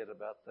afraid again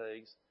about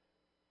things,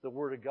 the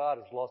Word of God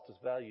has lost its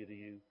value to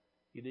you.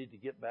 You need to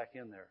get back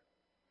in there.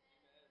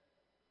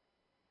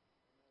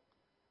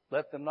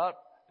 Let them not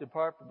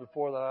depart from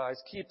before thy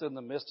eyes. Keep them in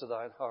the midst of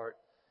thine heart.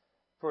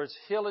 For it's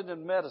healing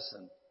and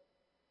medicine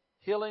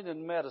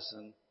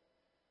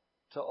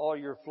to all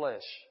your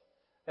flesh.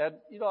 And,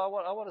 I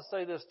want to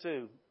say this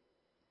too.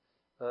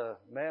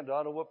 Man, do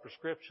I know what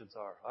prescriptions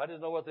are. I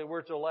didn't know what they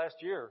were till last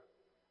year.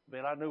 I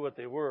mean, I knew what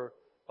they were,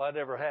 but I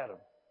never had them.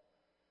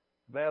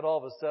 Man, all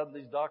of a sudden,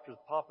 these doctors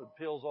popping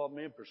pills on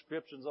me and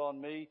prescriptions on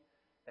me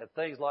and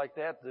things like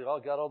that. They all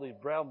got all these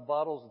brown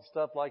bottles and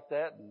stuff like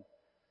that. And,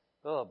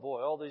 oh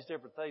boy, all these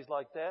different things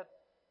like that.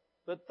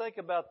 But think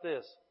about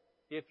this.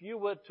 If you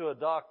went to a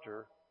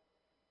doctor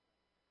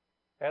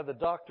and the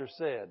doctor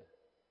said,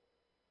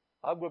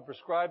 I'm going to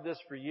prescribe this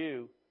for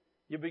you,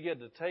 you begin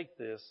to take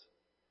this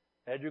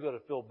and you're going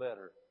to feel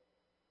better.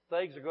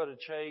 Things are going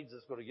to change.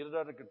 It's going to get it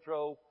under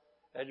control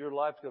and your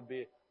life's going to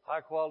be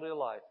high quality of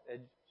life.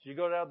 And you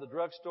go down to the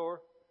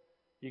drugstore,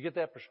 you get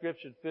that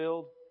prescription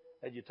filled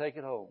and you take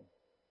it home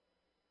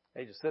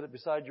and you set it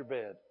beside your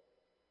bed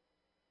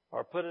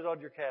or put it on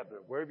your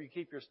cabinet, wherever you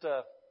keep your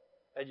stuff,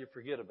 and you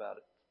forget about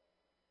it.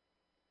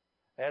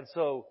 And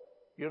so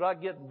you're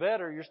not getting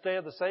better, you're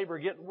staying the same or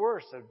getting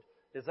worse. And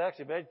it's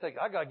actually made you think,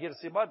 I got to get to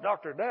see my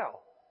doctor now.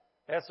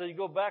 And so you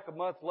go back a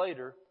month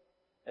later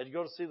and you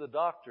go to see the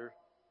doctor,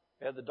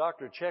 and the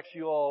doctor checks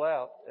you all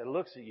out and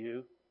looks at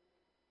you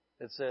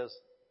and says,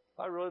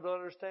 I really don't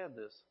understand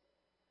this.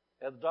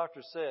 And the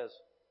doctor says,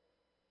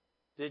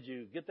 did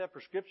you get that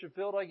prescription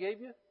filled I gave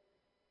you?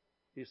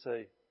 You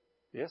say,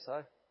 yes,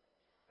 I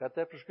got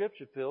that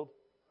prescription filled.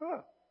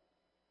 Huh.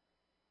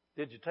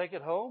 Did you take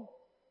it home?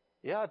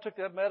 Yeah, I took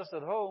that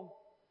medicine home.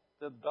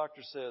 Then the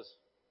doctor says,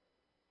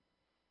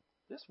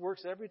 this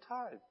works every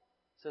time.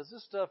 Says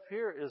this stuff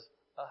here is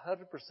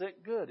 100%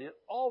 good. It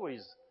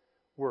always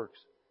works.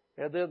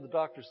 And then the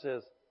doctor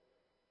says,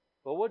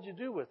 well, what'd you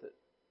do with it?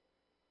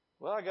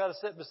 Well, I got to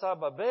sit beside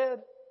my bed.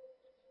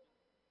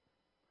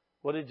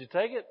 Well, did you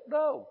take it?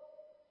 No.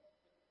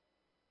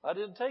 I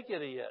didn't take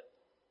any yet.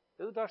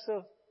 And the doctor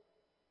said,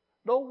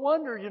 no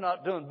wonder you're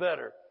not doing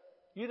better.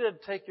 You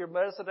didn't take your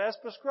medicine as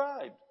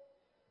prescribed.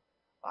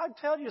 I'm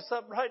telling you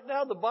something right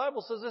now. The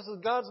Bible says this is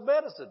God's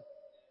medicine.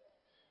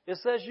 It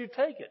says you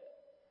take it.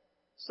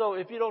 So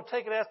if you don't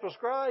take it as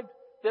prescribed,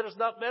 then it's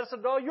not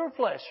medicine to all your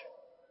flesh.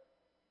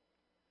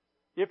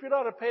 If you're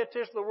not to pay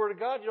attention to the Word of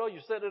God, you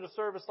sit in a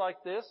service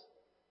like this.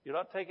 You're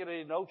not taking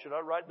any notes. You're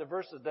not writing the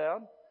verses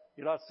down.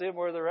 You're not seeing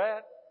where they're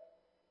at.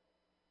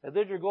 And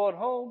then you're going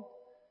home.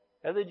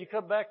 And then you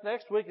come back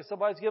next week and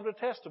somebody's giving a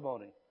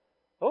testimony.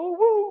 Oh,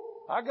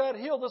 woo! I got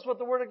healed. This is what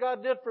the Word of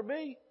God did for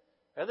me.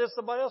 And then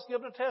somebody else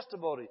giving a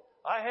testimony.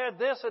 I had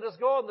this and it's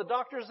gone. The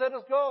doctor said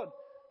it's gone.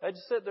 And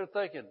you sit there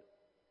thinking,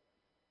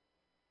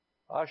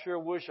 I sure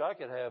wish I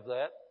could have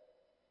that.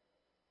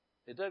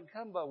 It doesn't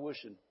come by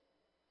wishing.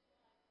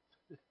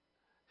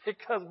 It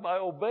comes by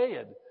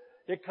obeying.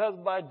 It comes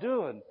by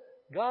doing.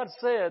 God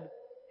said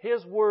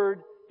His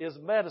Word is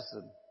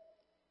medicine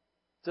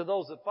to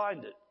those that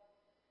find it.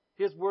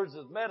 His Word is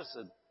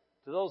medicine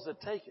to those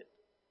that take it.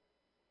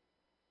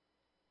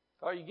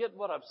 Are you getting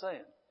what I'm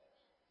saying?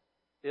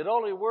 It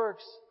only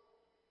works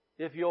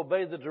if you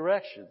obey the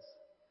directions.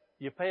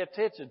 You pay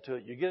attention to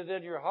it. You get it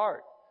in your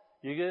heart.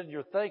 You get it in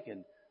your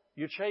thinking.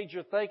 You change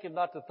your thinking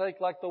not to think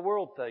like the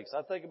world thinks.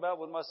 I think about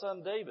when my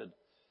son David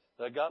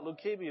got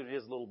leukemia in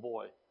his little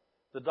boy.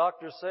 The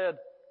doctor said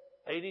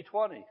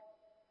 80-20.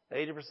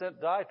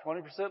 80% die,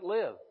 20%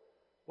 live.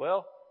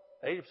 Well,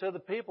 80% of the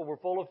people were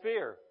full of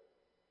fear.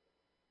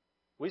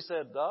 We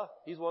said,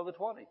 he's one of the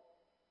 20.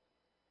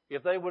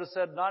 If they would have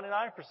said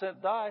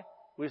 99% die,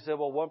 we said,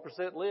 well,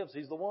 1% lives.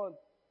 He's the one.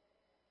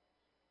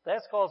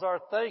 That's because our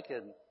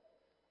thinking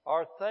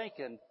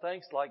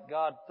thinks like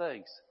God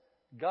thinks.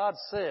 God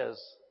says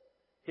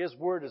His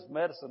Word is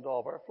medicine to all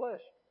of our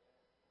flesh.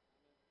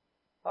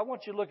 I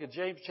want you to look at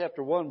James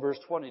chapter 1, verse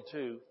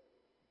 22.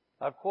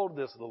 I've quoted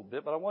this a little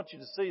bit, but I want you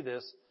to see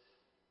this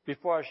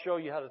before I show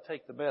you how to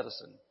take the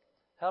medicine.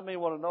 How many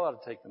want to know how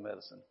to take the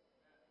medicine?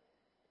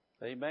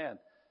 Amen.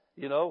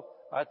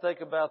 I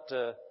think about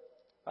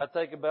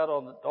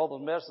all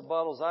the medicine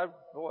bottles.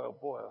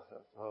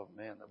 Oh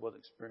man, what an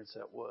experience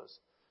that was.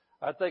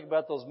 I think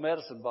about those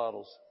medicine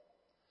bottles,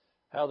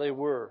 how they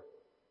were.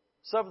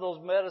 Some of those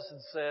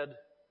medicines said,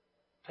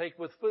 take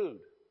with food.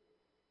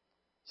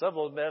 Some of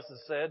those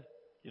medicines said,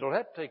 you don't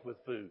have to take with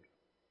food.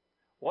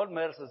 One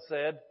medicine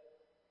said,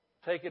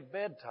 take at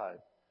bedtime.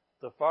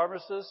 The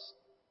pharmacist,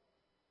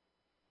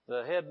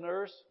 the head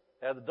nurse,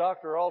 and the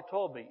doctor all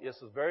told me, this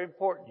is very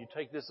important. You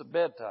take this at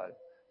bedtime.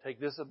 Take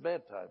this at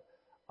bedtime.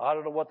 I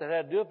don't know what that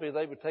had to do with me.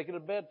 They would take it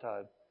at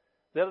bedtime.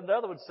 Then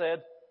another one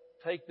said,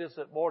 take this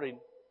at morning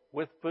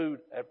with food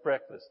at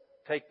breakfast.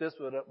 Take this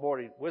one at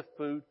morning with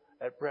food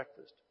at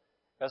breakfast.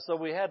 And so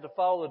we had to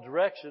follow the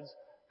directions.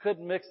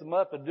 Couldn't mix them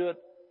up and do it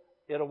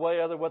in a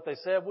way other than what they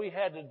said. We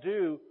had to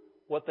do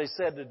what they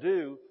said to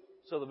do,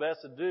 so the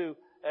medicine do.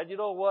 And you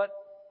know what?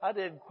 I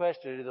didn't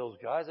question any of those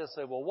guys. I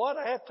said, well, why do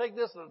I have to take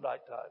this at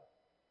nighttime?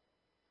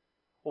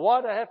 Well,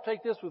 why do I have to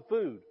take this with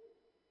food?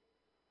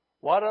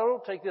 Why do I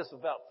don't take this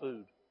without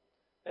food?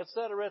 Et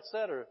cetera, et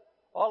cetera.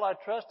 All I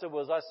trusted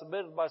was I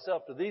submitted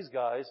myself to these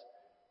guys.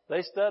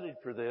 They studied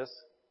for this.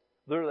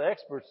 They're the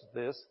experts at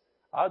this.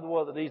 I'm the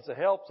one that needs the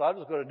help, so I'm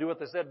just going to do what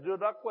they said to do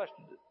and not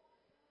question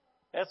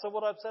it. And so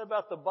what I've said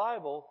about the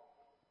Bible,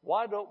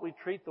 why don't we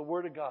treat the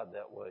Word of God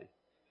that way?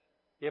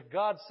 If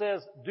God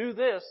says, do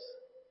this,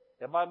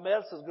 and my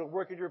medicine is going to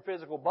work in your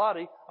physical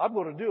body, I'm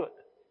going to do it.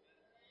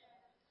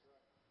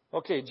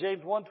 Okay,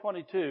 James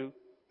 1:22.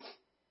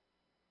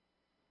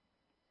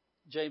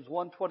 James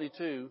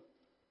 1:22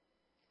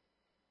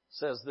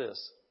 says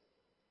this.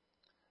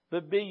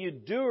 But be you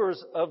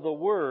doers of the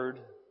word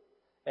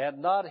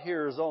and not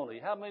hearers only.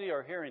 How many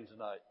are hearing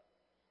tonight?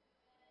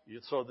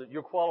 So that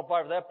you're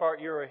qualified for that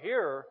part, you're a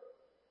hearer.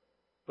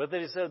 But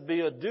then he said, be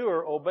a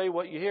doer, obey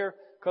what you hear,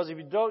 because if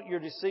you don't, you're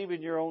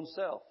deceiving your own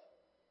self.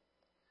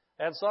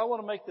 And so I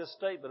want to make this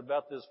statement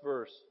about this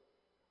verse.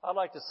 I'd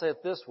like to say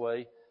it this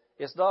way.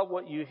 It's not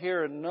what you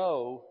hear and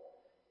know,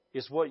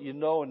 it's what you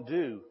know and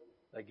do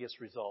that gets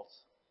results.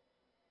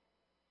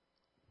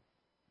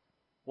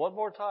 One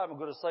more time I'm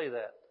going to say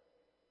that.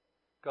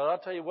 Because I'll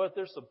tell you what,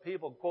 there's some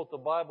people who quote the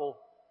Bible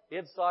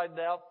inside and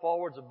out,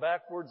 forwards and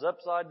backwards,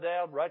 upside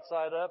down, right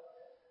side up,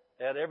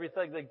 and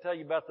everything they can tell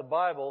you about the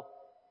Bible,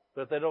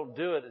 but if they don't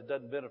do it, it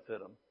doesn't benefit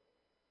them.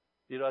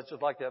 It's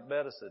just like that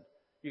medicine.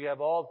 You can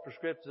have all the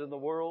prescriptions in the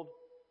world,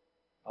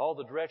 all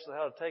the directions on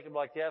how to take them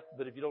like that,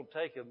 but if you don't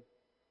take them,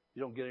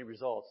 you don't get any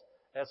results.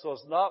 And so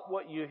it's not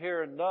what you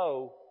hear and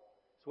know,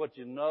 it's what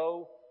you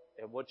know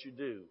and what you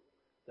do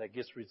that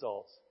gets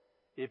results.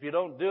 If you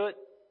don't do it,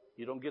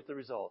 you don't get the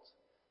results.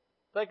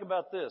 Think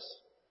about this.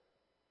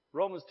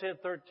 Romans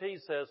 10:13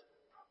 says,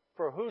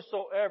 for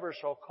whosoever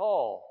shall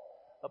call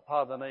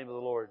upon the name of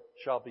the Lord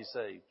shall be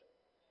saved.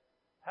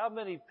 How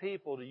many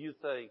people do you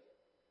think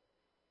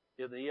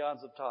in the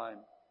eons of time,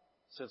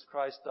 since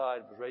Christ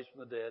died and was raised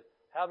from the dead,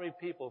 how many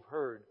people have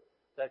heard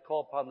that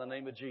call upon the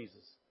name of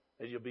Jesus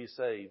and you'll be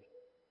saved?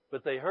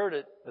 But they heard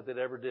it, but they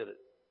never did it.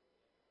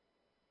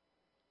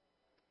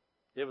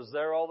 It was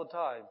there all the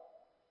time.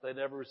 They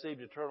never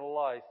received eternal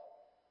life.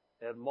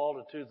 And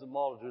multitudes and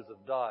multitudes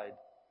have died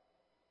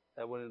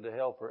and went into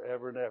hell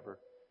forever and ever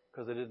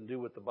because they didn't do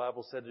what the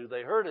Bible said to do.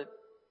 They heard it,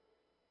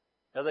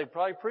 and they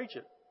probably preach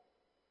it,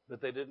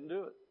 but they didn't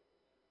do it.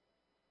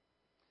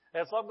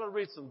 And so I'm going to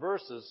read some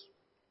verses.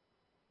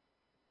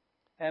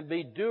 And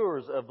be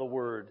doers of the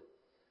word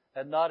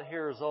and not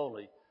hearers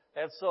only.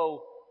 And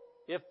so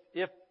if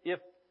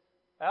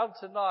out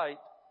tonight,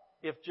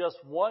 if just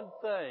one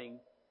thing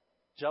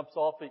jumps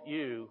off at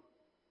you,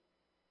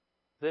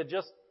 then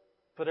just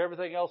put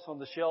everything else on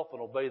the shelf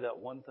and obey that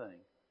one thing.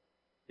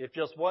 If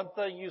just one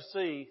thing you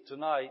see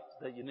tonight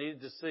that you needed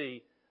to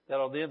see,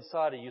 that on the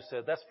inside of you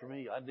said, that's for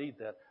me, I need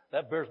that.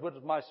 That bears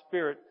witness my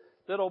spirit,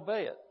 then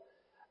obey it.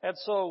 And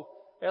so,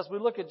 as we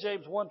look at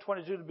James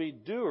 1:22 to be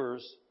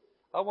doers,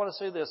 I want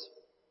to say this.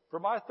 For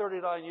my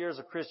 39 years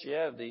of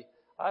Christianity,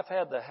 I've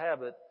had the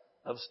habit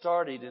of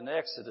starting in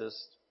Exodus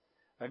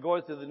and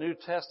going through the New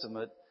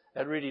Testament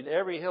and reading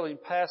every healing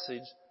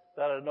passage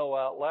that I know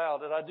out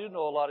loud. And I do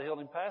know a lot of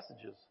healing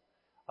passages.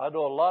 I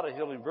know a lot of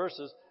healing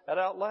verses and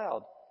out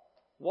loud.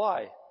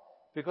 Why?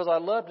 Because I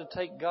love to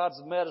take God's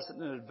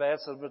medicine in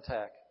advance of an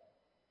attack.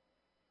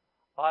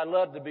 I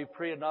love to be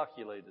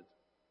pre-inoculated.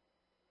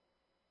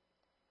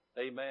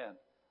 Amen.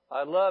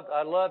 I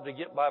love to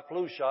get my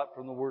flu shot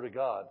from the Word of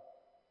God.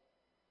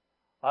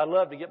 I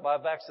love to get my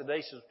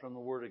vaccinations from the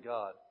Word of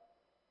God.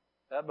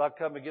 I'm not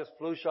coming against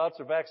flu shots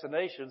or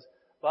vaccinations,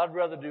 but I'd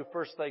rather do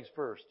first things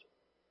first.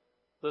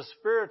 The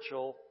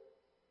spiritual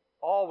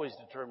always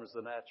determines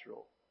the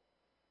natural,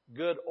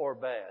 good or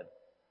bad.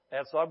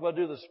 And so I'm going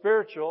to do the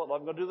spiritual and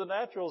I'm going to do the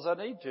natural as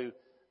I need to,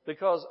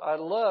 because I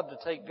love to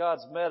take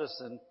God's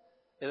medicine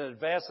in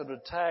advance of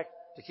an attack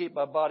to keep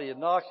my body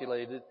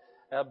inoculated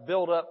and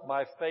build up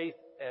my faith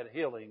and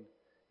healing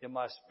in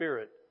my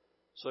spirit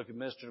so it can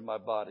minister to my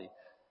body.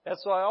 And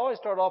so I always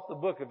start off the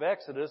book of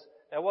Exodus,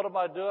 and what am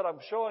I doing? I'm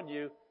showing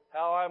you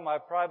how I, in my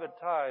private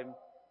time,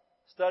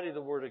 study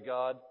the Word of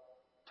God,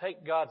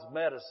 take God's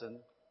medicine,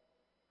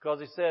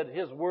 because He said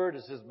His Word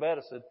is His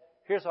medicine.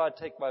 Here's how I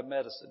take my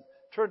medicine.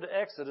 Turn to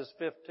Exodus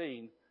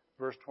 15,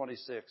 verse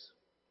 26.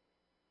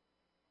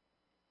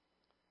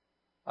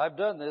 I've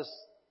done this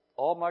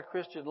all my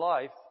Christian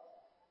life,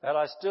 and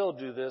I still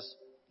do this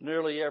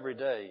nearly every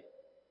day.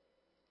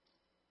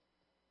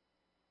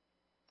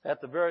 At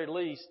the very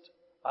least,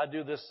 I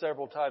do this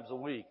several times a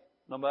week,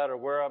 no matter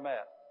where I'm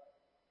at.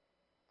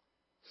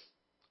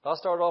 I'll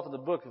start off in the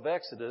book of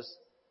Exodus,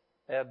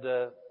 and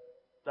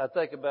I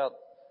think about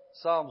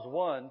Psalms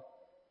 1.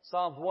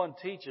 Psalms 1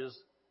 teaches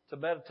to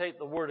meditate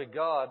the Word of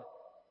God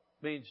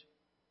means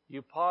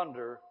you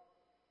ponder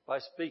by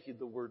speaking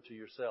the Word to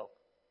yourself.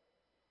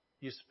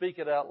 You speak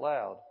it out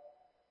loud.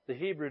 The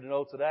Hebrew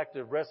denotes an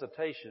active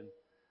recitation,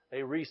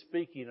 a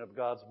re-speaking of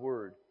God's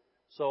Word.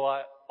 So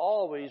I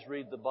always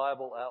read the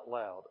Bible out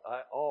loud. I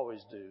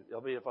always do.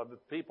 I mean, if I'm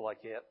with people, I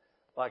can't.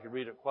 I can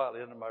read it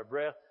quietly under my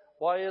breath.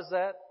 Why is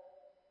that?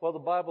 Well, the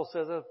Bible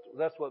says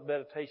that's what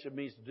meditation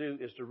means to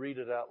do, is to read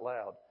it out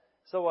loud.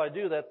 So I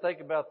do that.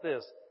 Think about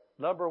this.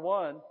 Number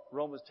one,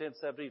 Romans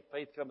 10:17,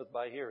 faith cometh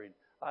by hearing.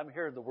 I'm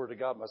hearing the Word of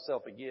God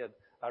myself again.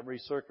 I'm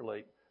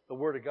recirculating. The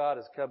Word of God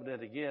is coming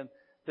in again.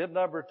 Then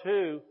number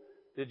two,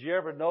 did you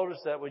ever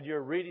notice that when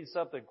you're reading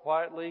something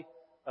quietly,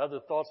 other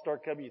thoughts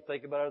start coming, you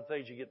think about other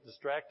things, you get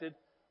distracted?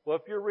 Well,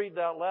 if you're reading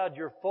out loud,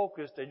 you're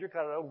focused and you're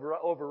kind of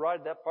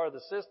overriding that part of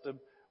the system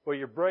where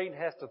your brain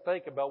has to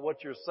think about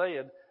what you're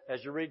saying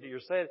as you're reading it. You're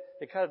saying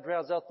it kind of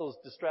drowns out those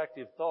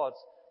distractive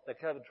thoughts that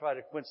kind of try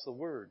to quench the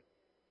Word.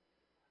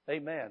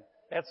 Amen.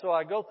 And so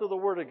I go through the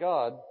Word of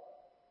God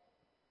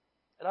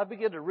and I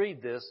begin to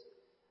read this.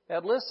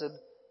 And listen,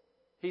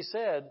 He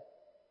said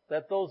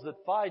that those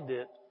that find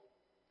it,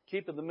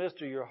 keeping the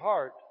mystery of your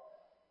heart,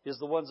 is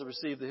the ones that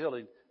receive the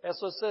healing. And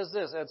so it says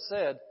this, and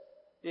said,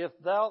 if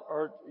thou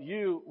or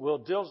you will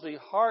diligently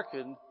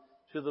hearken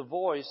to the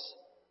voice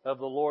of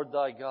the Lord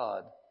thy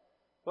God.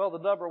 Well, the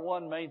number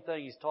one main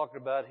thing He's talking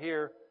about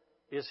here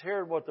is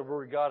hearing what the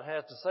Word of God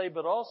has to say,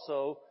 but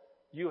also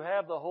you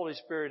have the Holy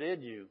Spirit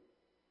in you.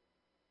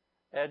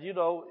 And you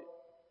know,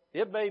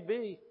 it may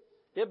be,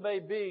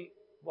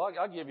 well,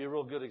 I'll give you a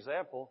real good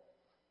example.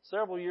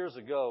 Several years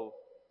ago,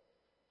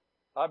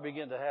 I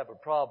began to have a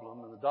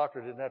problem, and the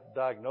doctor didn't have to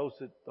diagnose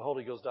it. The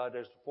Holy Ghost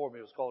diagnosed it for me.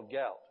 It was called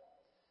gout.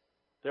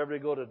 Never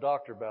did go to a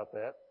doctor about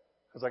that,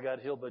 because I got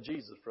healed by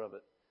Jesus from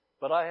it.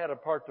 But I had a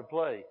part to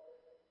play.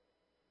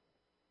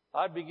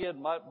 My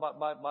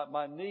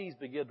knees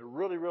began to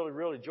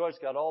really, joints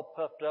got all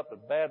puffed up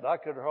and bad, and I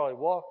couldn't hardly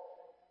walk.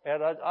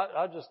 And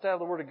I just stand on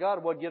the Word of God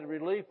and wasn't getting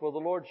relief. Well, the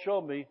Lord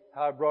showed me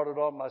how I brought it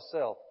on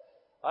myself.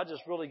 I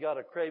just really got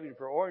a craving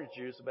for orange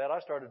juice. Man, I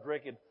started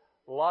drinking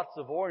lots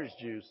of orange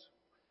juice.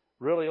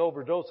 Really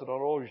overdosing on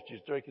orange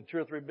juice, drinking 2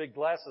 or 3 big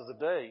glasses a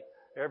day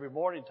every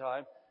morning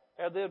time.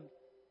 And then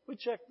we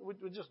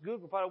just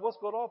Google, find out what's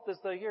going on with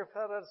this thing here.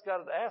 Found out it's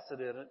got an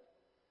acid in it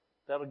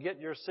that'll get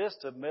in your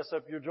system, mess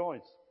up your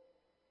joints.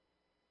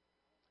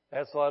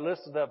 And so I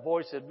listened to that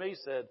voice in me,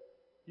 said,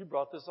 You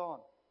brought this on.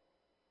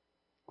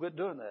 Quit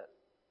doing that.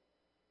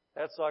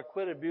 That's why I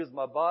quit abusing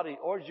my body.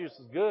 Orange juice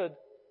is good,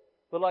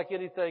 but like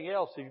anything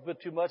else, if you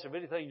put too much of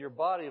anything in your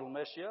body, it'll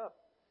mess you up.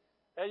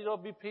 And you know,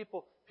 be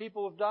people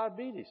with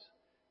diabetes.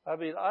 I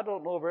mean, I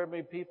don't know very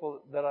many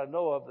people that I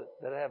know of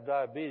that have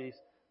diabetes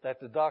that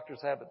the doctors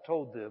haven't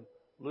told them,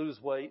 lose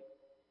weight,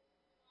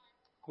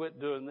 quit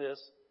doing this.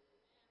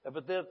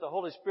 But then the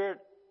Holy Spirit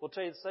will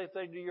tell you the same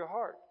thing to your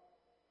heart.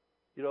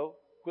 You know,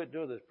 quit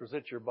doing this,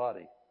 present your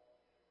body,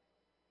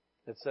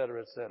 et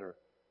cetera, et cetera.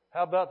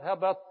 How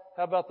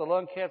about the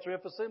lung cancer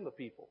emphysema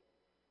people?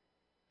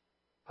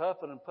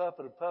 Puffing and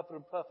puffing and puffing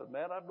and puffing.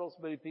 Man, I've known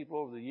so many people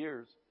over the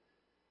years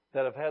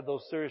that have had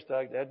those serious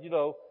diagnoses. And you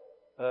know,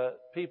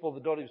 people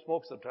that don't even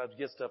smoke sometimes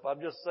get stuff.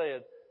 I'm just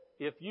saying,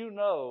 if you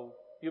know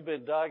you've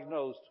been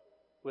diagnosed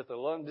with a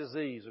lung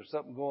disease or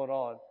something going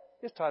on,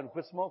 it's time to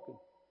quit smoking.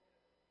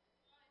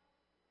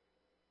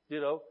 You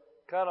know,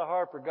 kind of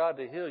hard for God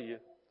to heal you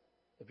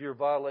if you're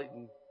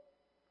violating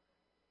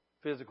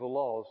physical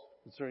laws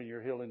concerning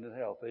your healing and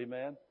health.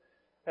 Amen?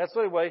 And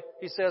so anyway,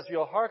 he says,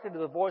 you'll hearken to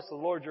the voice of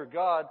the Lord your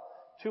God.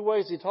 Two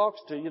ways he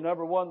talks to you.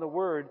 Number one, the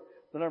Word.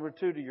 The number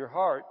two, to your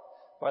heart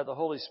by the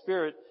Holy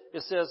Spirit.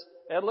 It says,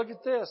 and look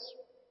at this.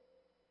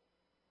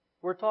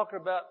 We're talking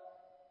about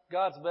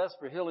God's best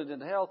for healing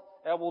and health,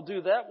 and we'll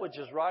do that which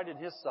is right in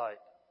His sight.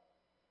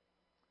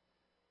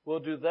 We'll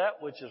do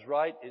that which is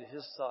right in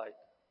His sight.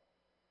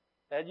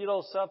 And you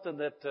know something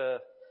that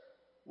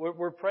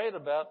we're praying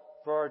about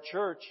for our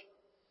church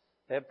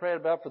and praying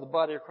about for the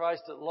body of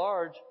Christ at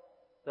large,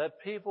 that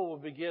people will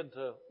begin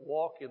to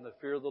walk in the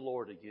fear of the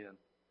Lord again.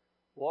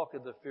 Walk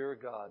in the fear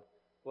of God.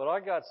 When I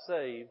got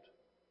saved,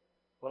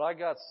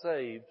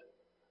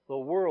 the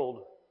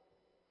world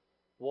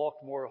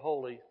walked more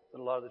holy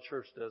than a lot of the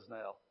church does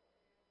now.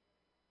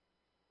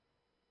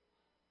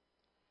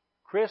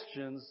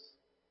 Christians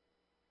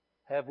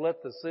have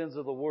let the sins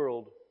of the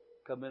world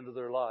come into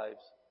their lives,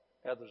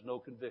 and there's no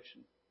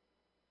conviction.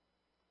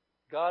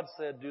 God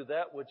said, do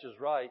that which is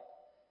right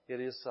in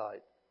His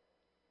sight.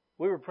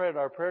 We were praying in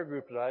our prayer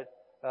group tonight.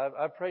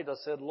 I prayed, I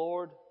said,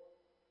 Lord,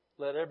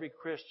 let every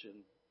Christian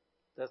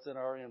that's in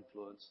our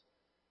influence,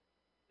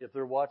 if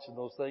they're watching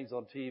those things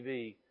on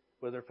TV,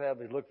 when their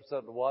family look for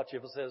something to watch,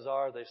 if it says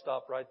R, they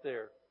stop right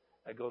there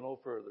and go no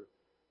further.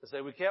 They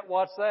say, we can't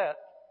watch that.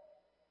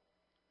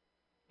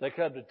 They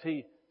come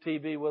to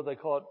TV, what they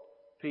call it,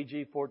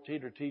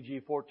 PG-14 or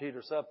TG-14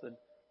 or something,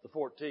 the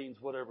 14s,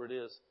 whatever it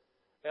is.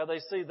 And they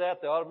see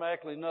that, they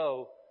automatically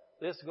know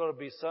this is going to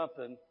be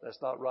something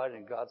that's not right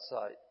in God's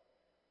sight.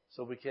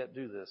 So we can't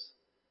do this.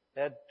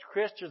 And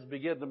Christians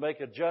begin to make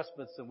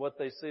adjustments in what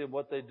they see and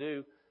what they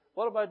do.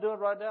 What am I doing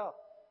right now?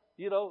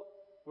 You know,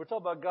 we're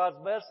talking about God's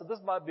medicine. This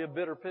might be a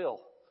bitter pill.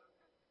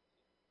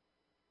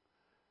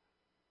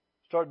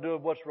 Start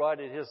doing what's right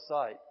in His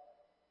sight.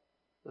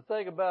 The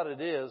thing about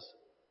it is,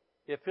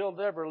 if He'll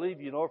never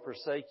leave you nor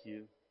forsake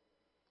you,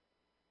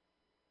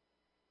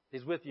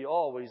 He's with you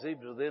always,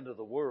 even to the end of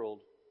the world,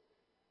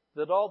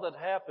 then all that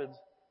happens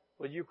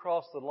when you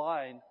cross the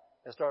line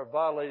and start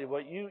violating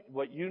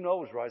what you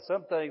know is right.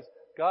 Some things,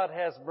 God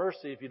has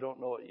mercy if you don't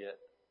know it yet.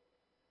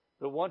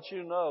 But once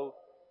you know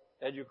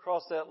and you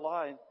cross that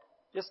line,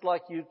 it's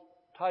like you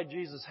tie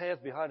Jesus' hands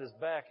behind His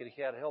back and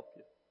He can't help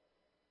you.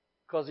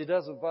 Because He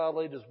doesn't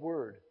violate His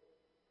word.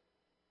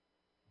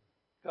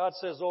 God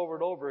says over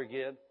and over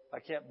again, I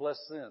can't bless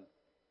sin.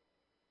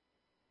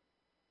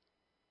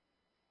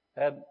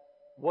 And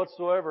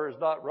whatsoever is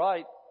not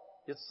right,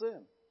 it's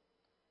sin.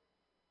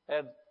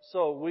 And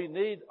so we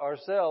need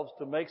ourselves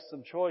to make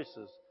some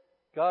choices.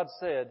 God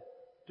said,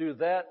 do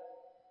that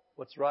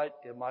what's right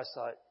in my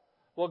sight.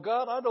 Well,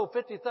 God, I know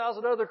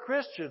 50,000 other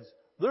Christians.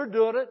 They're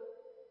doing it.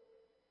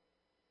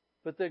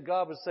 But then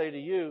God would say to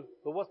you,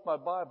 but what's my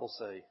Bible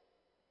say?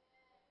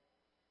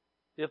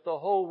 If the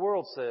whole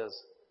world says,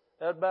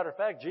 as a matter of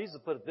fact, Jesus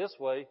put it this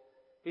way.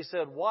 He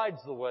said,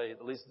 wide's the way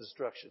that leads to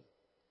destruction,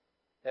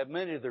 and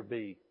many there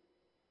be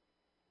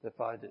that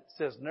find it. It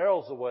says,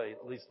 narrow's the way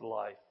that leads to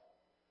life.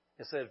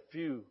 It said,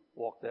 few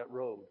walk that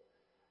road.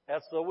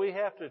 And so we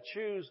have to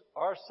choose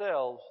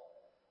ourselves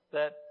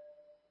that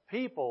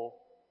people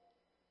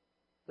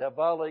that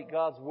violate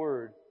God's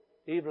word,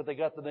 even if they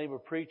got the name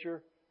of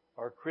preacher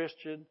or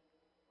Christian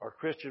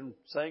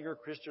singer,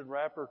 Christian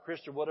rapper,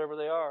 Christian whatever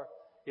they are,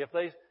 if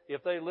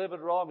they live it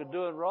wrong and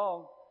doing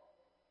wrong,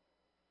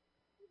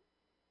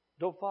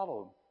 don't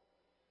follow them.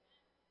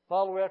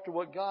 Follow after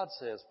what God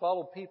says.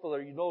 Follow people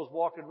that you know is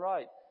walking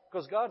right.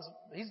 Because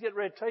He's getting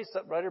ready to tell you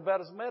something right here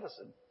about His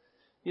medicine.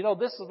 You know,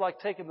 this is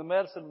like taking the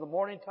medicine in the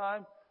morning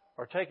time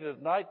or taking it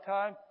at night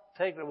time,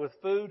 taking it with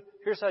food.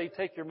 Here's how you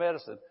take your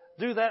medicine.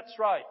 Do that's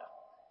right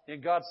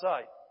in God's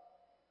sight.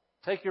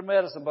 Take your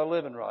medicine by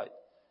living right.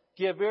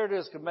 Give ear to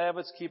His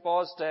commandments, keep all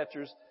His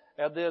statutes,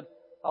 and then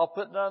I'll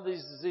put none of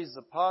these diseases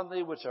upon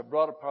thee, which I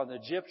brought upon the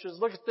Egyptians.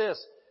 Look at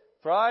this.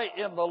 For I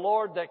am the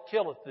Lord that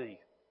killeth thee.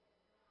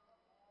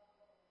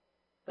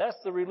 That's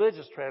the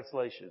religious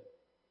translation.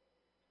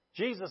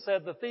 Jesus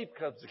said the thief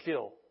comes to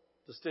kill,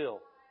 to steal,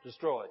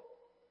 destroy.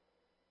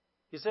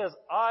 He says,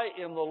 I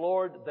am the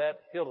Lord that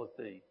healeth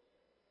thee.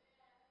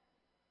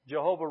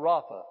 Jehovah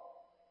Rapha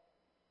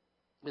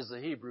is the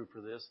Hebrew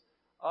for this.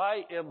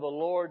 I am the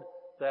Lord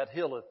that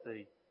healeth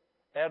thee.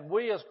 And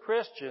we as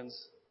Christians,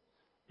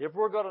 if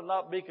we're going to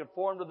not be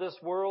conformed to this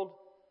world,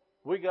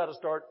 we got to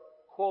start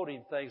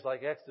quoting things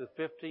like Exodus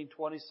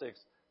 15:26.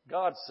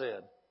 God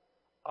said,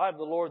 I'm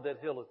the Lord that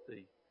healeth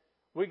thee.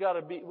 We got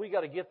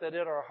to get that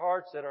in our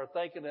hearts, in our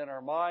thinking, in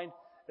our mind,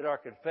 in our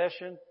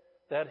confession,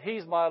 that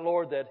He's my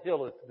Lord that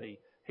healeth me.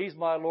 He's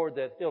my Lord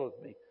that healeth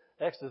me.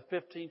 Exodus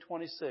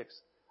 15:26.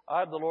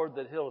 I'm the Lord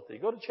that healeth thee.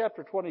 Go to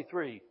chapter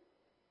 23.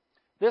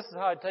 This is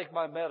how I take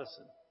my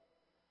medicine.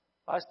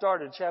 I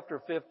start in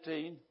chapter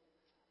 15.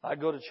 I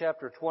go to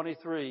chapter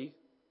 23.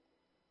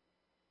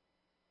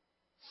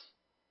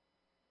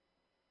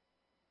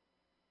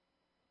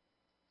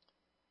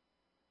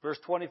 Verse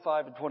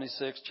 25 and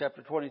 26,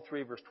 chapter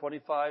 23, verse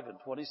 25 and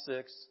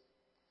 26.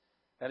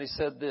 And he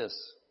said this,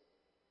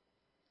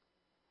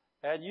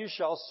 and you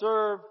shall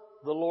serve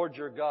the Lord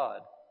your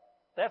God.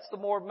 That's the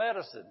more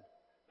medicine.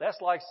 That's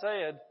like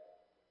saying,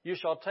 you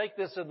shall take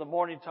this in the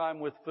morning time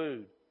with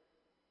food.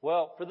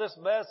 Well, for this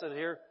medicine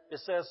here,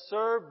 it says,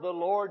 serve the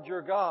Lord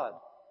your God.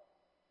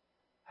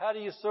 How do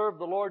you serve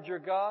the Lord your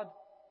God?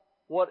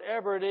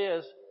 Whatever it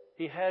is,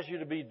 He has you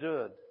to be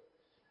doing.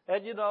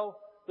 And you know,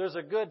 there's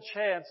a good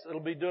chance it'll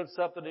be doing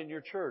something in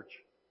your church.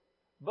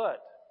 But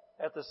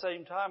at the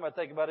same time, I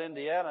think about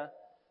Indiana.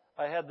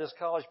 I had this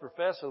college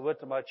professor who went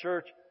to my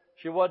church.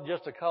 She wasn't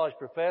just a college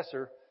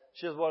professor.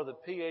 She was one of the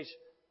PhDs,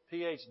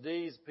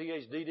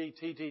 PhDD,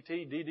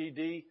 TTT,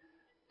 DDD,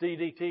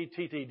 DDT,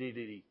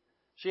 TTDD.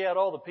 She had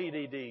all the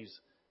PDDs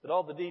and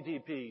all the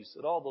DTPs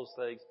and all those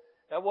things.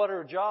 And what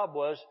her job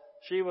was,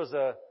 she was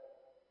a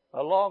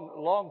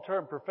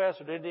long-term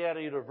professor at Indiana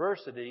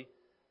University,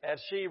 and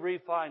she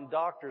refined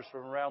doctors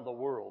from around the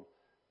world.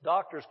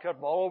 Doctors come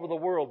from all over the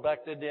world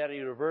back to Indiana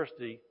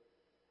University,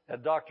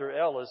 and Dr.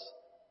 Ellis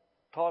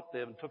taught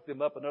them, took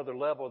them up another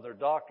level in their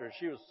doctor.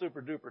 She was a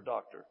super-duper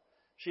doctor.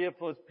 She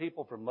influenced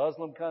people from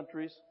Muslim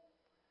countries,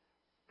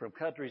 from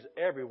countries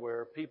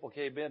everywhere. People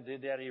came into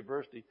Indiana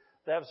University.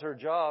 That was her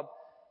job.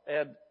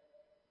 And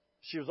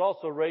she was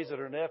also raising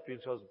her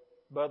nephews because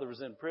mother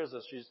was in prison.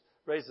 She's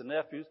raising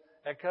nephews.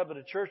 And coming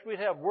to church, we'd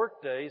have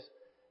work days.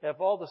 If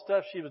all the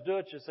stuff she was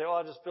doing, she'd say, oh,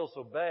 I just feel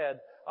so bad.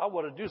 I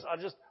want to do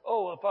something.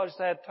 If I just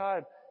had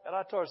time. And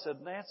I told her, I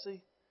said,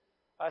 Nancy,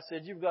 I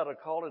said, you've got a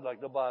calling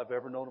like nobody I've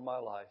ever known in my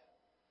life.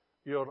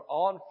 You're an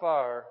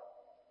on-fire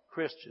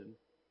Christian.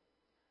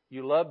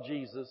 You love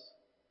Jesus.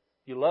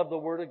 You love the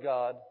Word of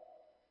God.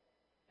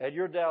 And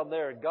you're down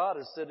there, and God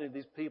is sending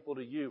these people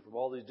to you from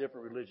all these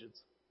different religions.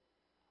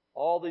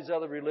 All these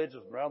other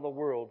religions around the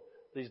world,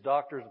 these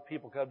doctors and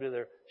people come in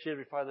there. She'd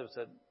find them and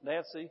said,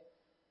 Nancy,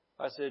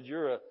 I said,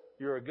 you're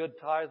a good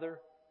tither.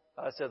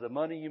 I said, the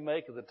money you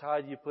make and the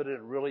tithe you put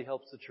in really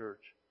helps the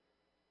church.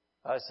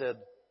 I said,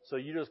 so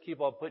you just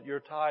keep on putting your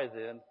tithe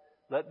in.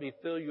 Let me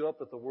fill you up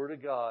with the Word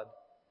of God.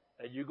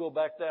 And you go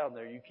back down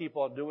there. You keep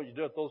on doing what you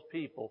do with those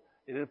people.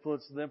 It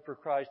influences them for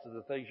Christ and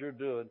the things you're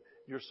doing.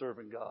 You're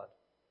serving God.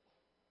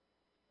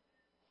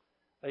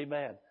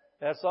 Amen.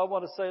 And so I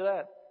want to say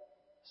that.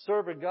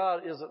 Serving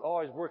God isn't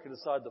always working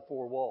inside the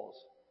four walls.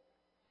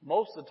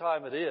 Most of the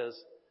time it is.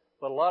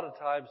 But a lot of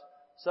times,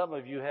 some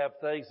of you have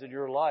things in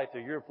your life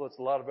that you're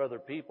influencing a lot of other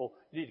people.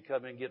 You need to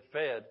come in and get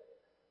fed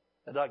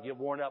and not get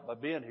worn out by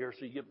being here,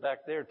 so you get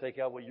back there and take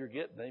out what you're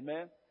getting.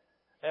 Amen?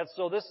 And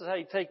so this is how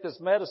you take this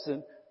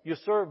medicine. You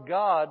serve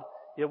God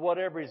in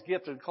whatever He's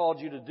gifted and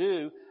called you to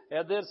do.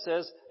 And then it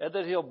says, and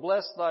then He'll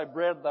bless thy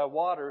bread and thy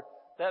water.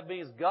 That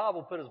means God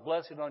will put His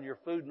blessing on your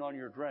food and on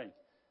your drink.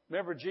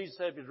 Remember Jesus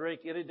said if you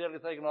drink any deadly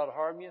thing, it will not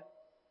harm you?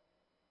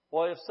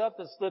 Well, if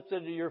something slips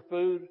into your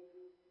food,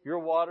 your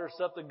water,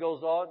 something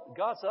goes on,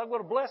 God said, I'm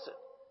going to bless it.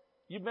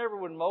 You remember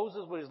when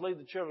Moses, when he was leading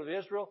the children of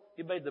Israel,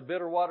 he made the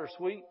bitter water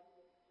sweet?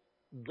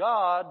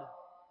 God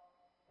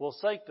will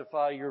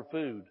sanctify your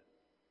food.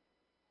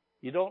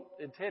 You don't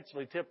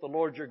intentionally tempt the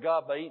Lord your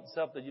God by eating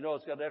something you know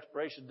it's got an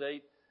expiration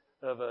date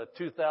of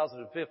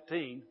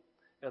 2015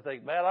 and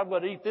think, man, I'm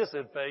going to eat this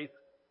in faith.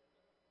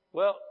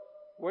 Well,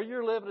 where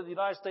you're living in the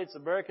United States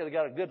of America, they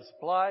got a good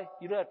supply.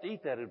 You don't have to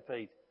eat that in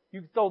faith.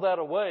 You can throw that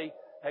away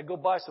and go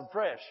buy some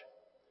fresh.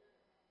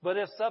 But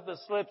if something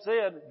slips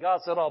in, God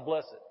said, I'll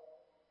bless it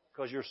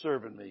because you're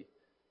serving me.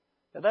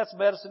 And that's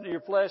medicine to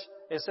your flesh.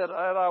 He said,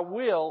 and I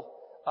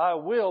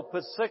will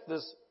put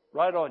sickness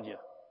right on you.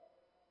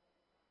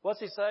 What's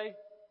He say?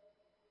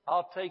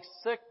 I'll take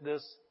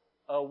sickness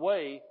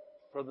away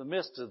from the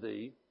midst of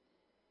thee.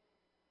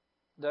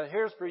 Now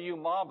here's for you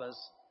mamas.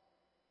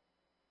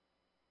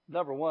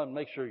 Number one,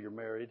 make sure you're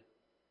married.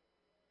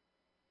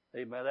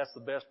 Amen. That's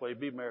the best way to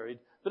be married.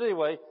 But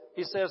anyway,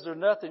 He says, there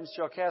nothing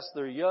shall cast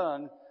their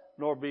young,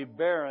 nor be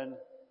barren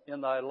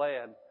in thy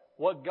land.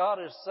 What God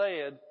is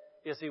saying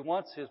is He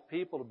wants His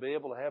people to be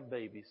able to have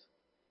babies.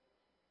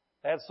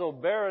 And so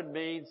barren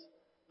means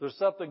there's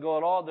something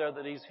going on there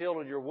that He's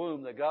healing your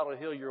womb, that God will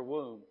heal your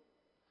womb.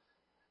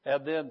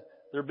 And then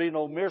there be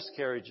no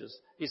miscarriages.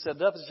 He said,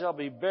 nothing shall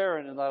be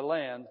barren in thy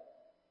land,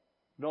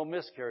 no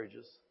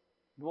miscarriages.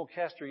 You won't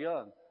cast your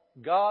young.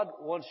 God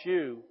wants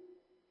you,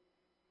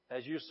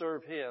 as you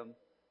serve Him,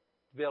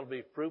 to be able to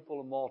be fruitful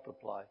and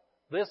multiply.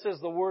 This is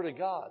the Word of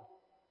God.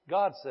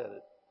 God said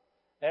it.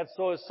 And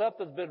so if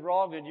something's been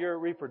wrong in your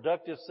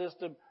reproductive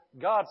system,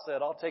 God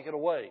said, I'll take it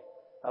away.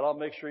 And I'll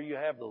make sure you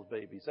have those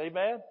babies.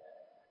 Amen?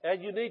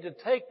 And you need to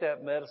take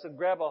that medicine,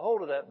 grab a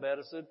hold of that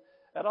medicine.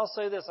 And I'll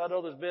say this, I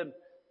know there's been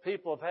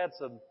people who have had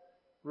some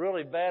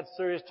really bad,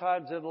 serious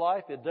times in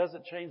life. It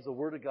doesn't change the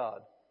Word of God.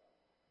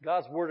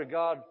 God's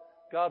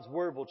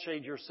Word will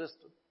change your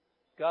system.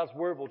 God's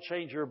Word will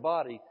change your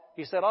body.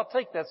 He said, I'll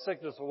take that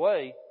sickness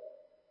away.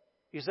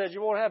 He said,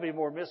 you won't have any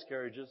more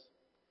miscarriages.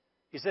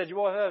 He said, you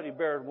won't have any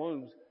barren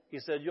wombs. He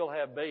said, you'll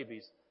have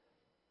babies.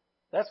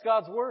 That's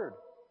God's Word.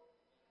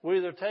 We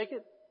either take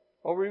it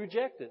or we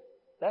reject it.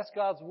 That's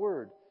God's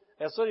Word.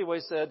 And so anyway,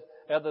 he said,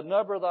 and the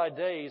number of thy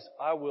days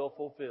I will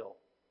fulfill.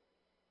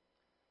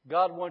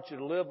 God wants you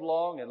to live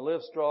long and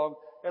live strong.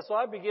 And so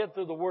I began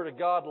through the Word of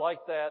God like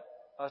that.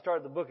 I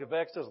started the book of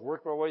Exodus,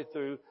 worked my way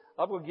through.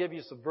 I'm going to give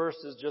you some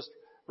verses. Just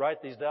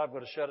write these down. I'm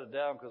going to shut it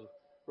down because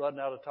we're running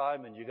out of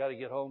time and you got to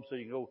get home so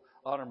you can go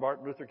honor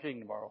Martin Luther King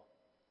tomorrow.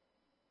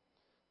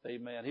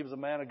 Amen. He was a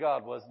man of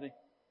God, wasn't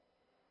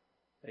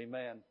he?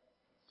 Amen.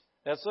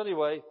 And so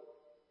anyway,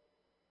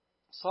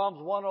 Psalms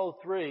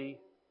 103,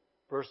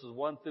 verses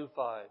 1 through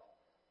 5.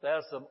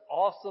 That's some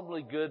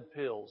awesomely good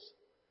pills.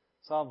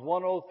 Psalms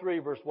 103,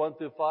 verse 1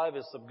 through 5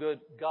 is some good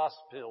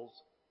gospels.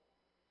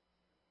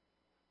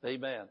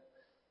 Amen.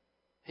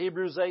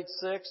 Hebrews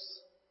 8:6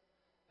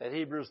 and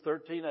Hebrews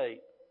 13:8.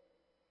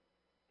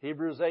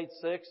 Hebrews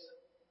 8:6,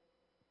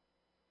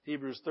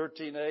 Hebrews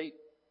 13:8.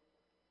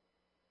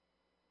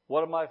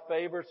 One of my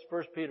favorites,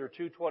 1 Peter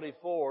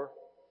 2:24,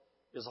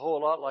 is a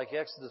whole lot like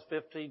Exodus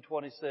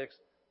 15:26.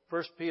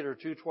 1 Peter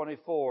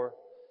 2:24.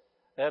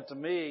 And to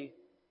me,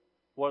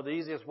 one of the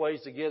easiest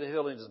ways to get a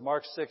healing is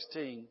Mark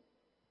 16,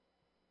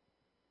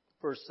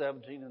 verse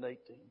 17 and 18.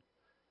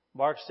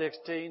 Mark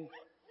 16,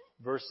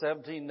 verse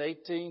 17 and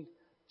 18.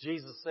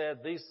 Jesus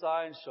said, these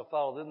signs shall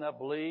follow them that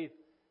believe.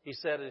 He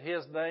said, in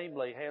His name,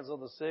 lay hands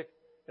on the sick,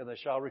 and they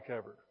shall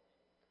recover.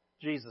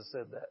 Jesus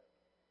said that.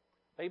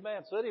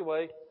 Amen. So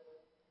anyway,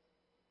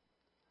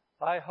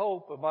 I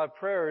hope, and my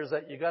prayer is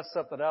that you got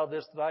something out of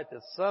this tonight,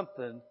 that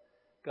something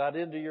got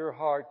into your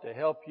heart to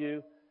help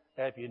you.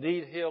 And if you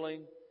need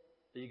healing,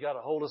 you got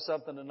a hold of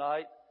something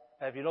tonight.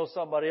 And if you know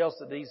somebody else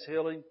that needs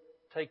healing,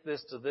 take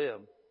this to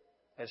them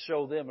and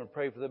show them and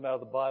pray for them out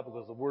of the Bible,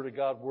 because the Word of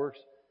God works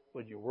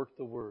when you work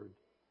the Word.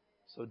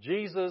 So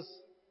Jesus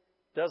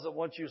doesn't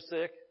want you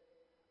sick,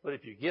 but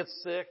if you get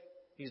sick,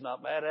 He's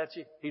not mad at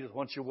you. He just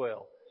wants you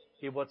well.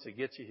 He wants to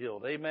get you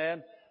healed.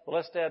 Amen. Well,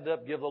 let's stand up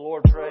and give the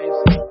Lord praise.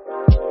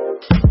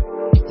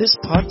 This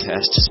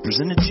podcast is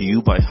presented to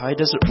you by High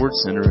Desert Word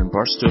Center in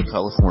Barstow,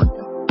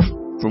 California.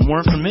 For more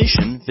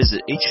information,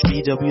 visit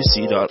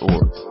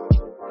hdwc.org.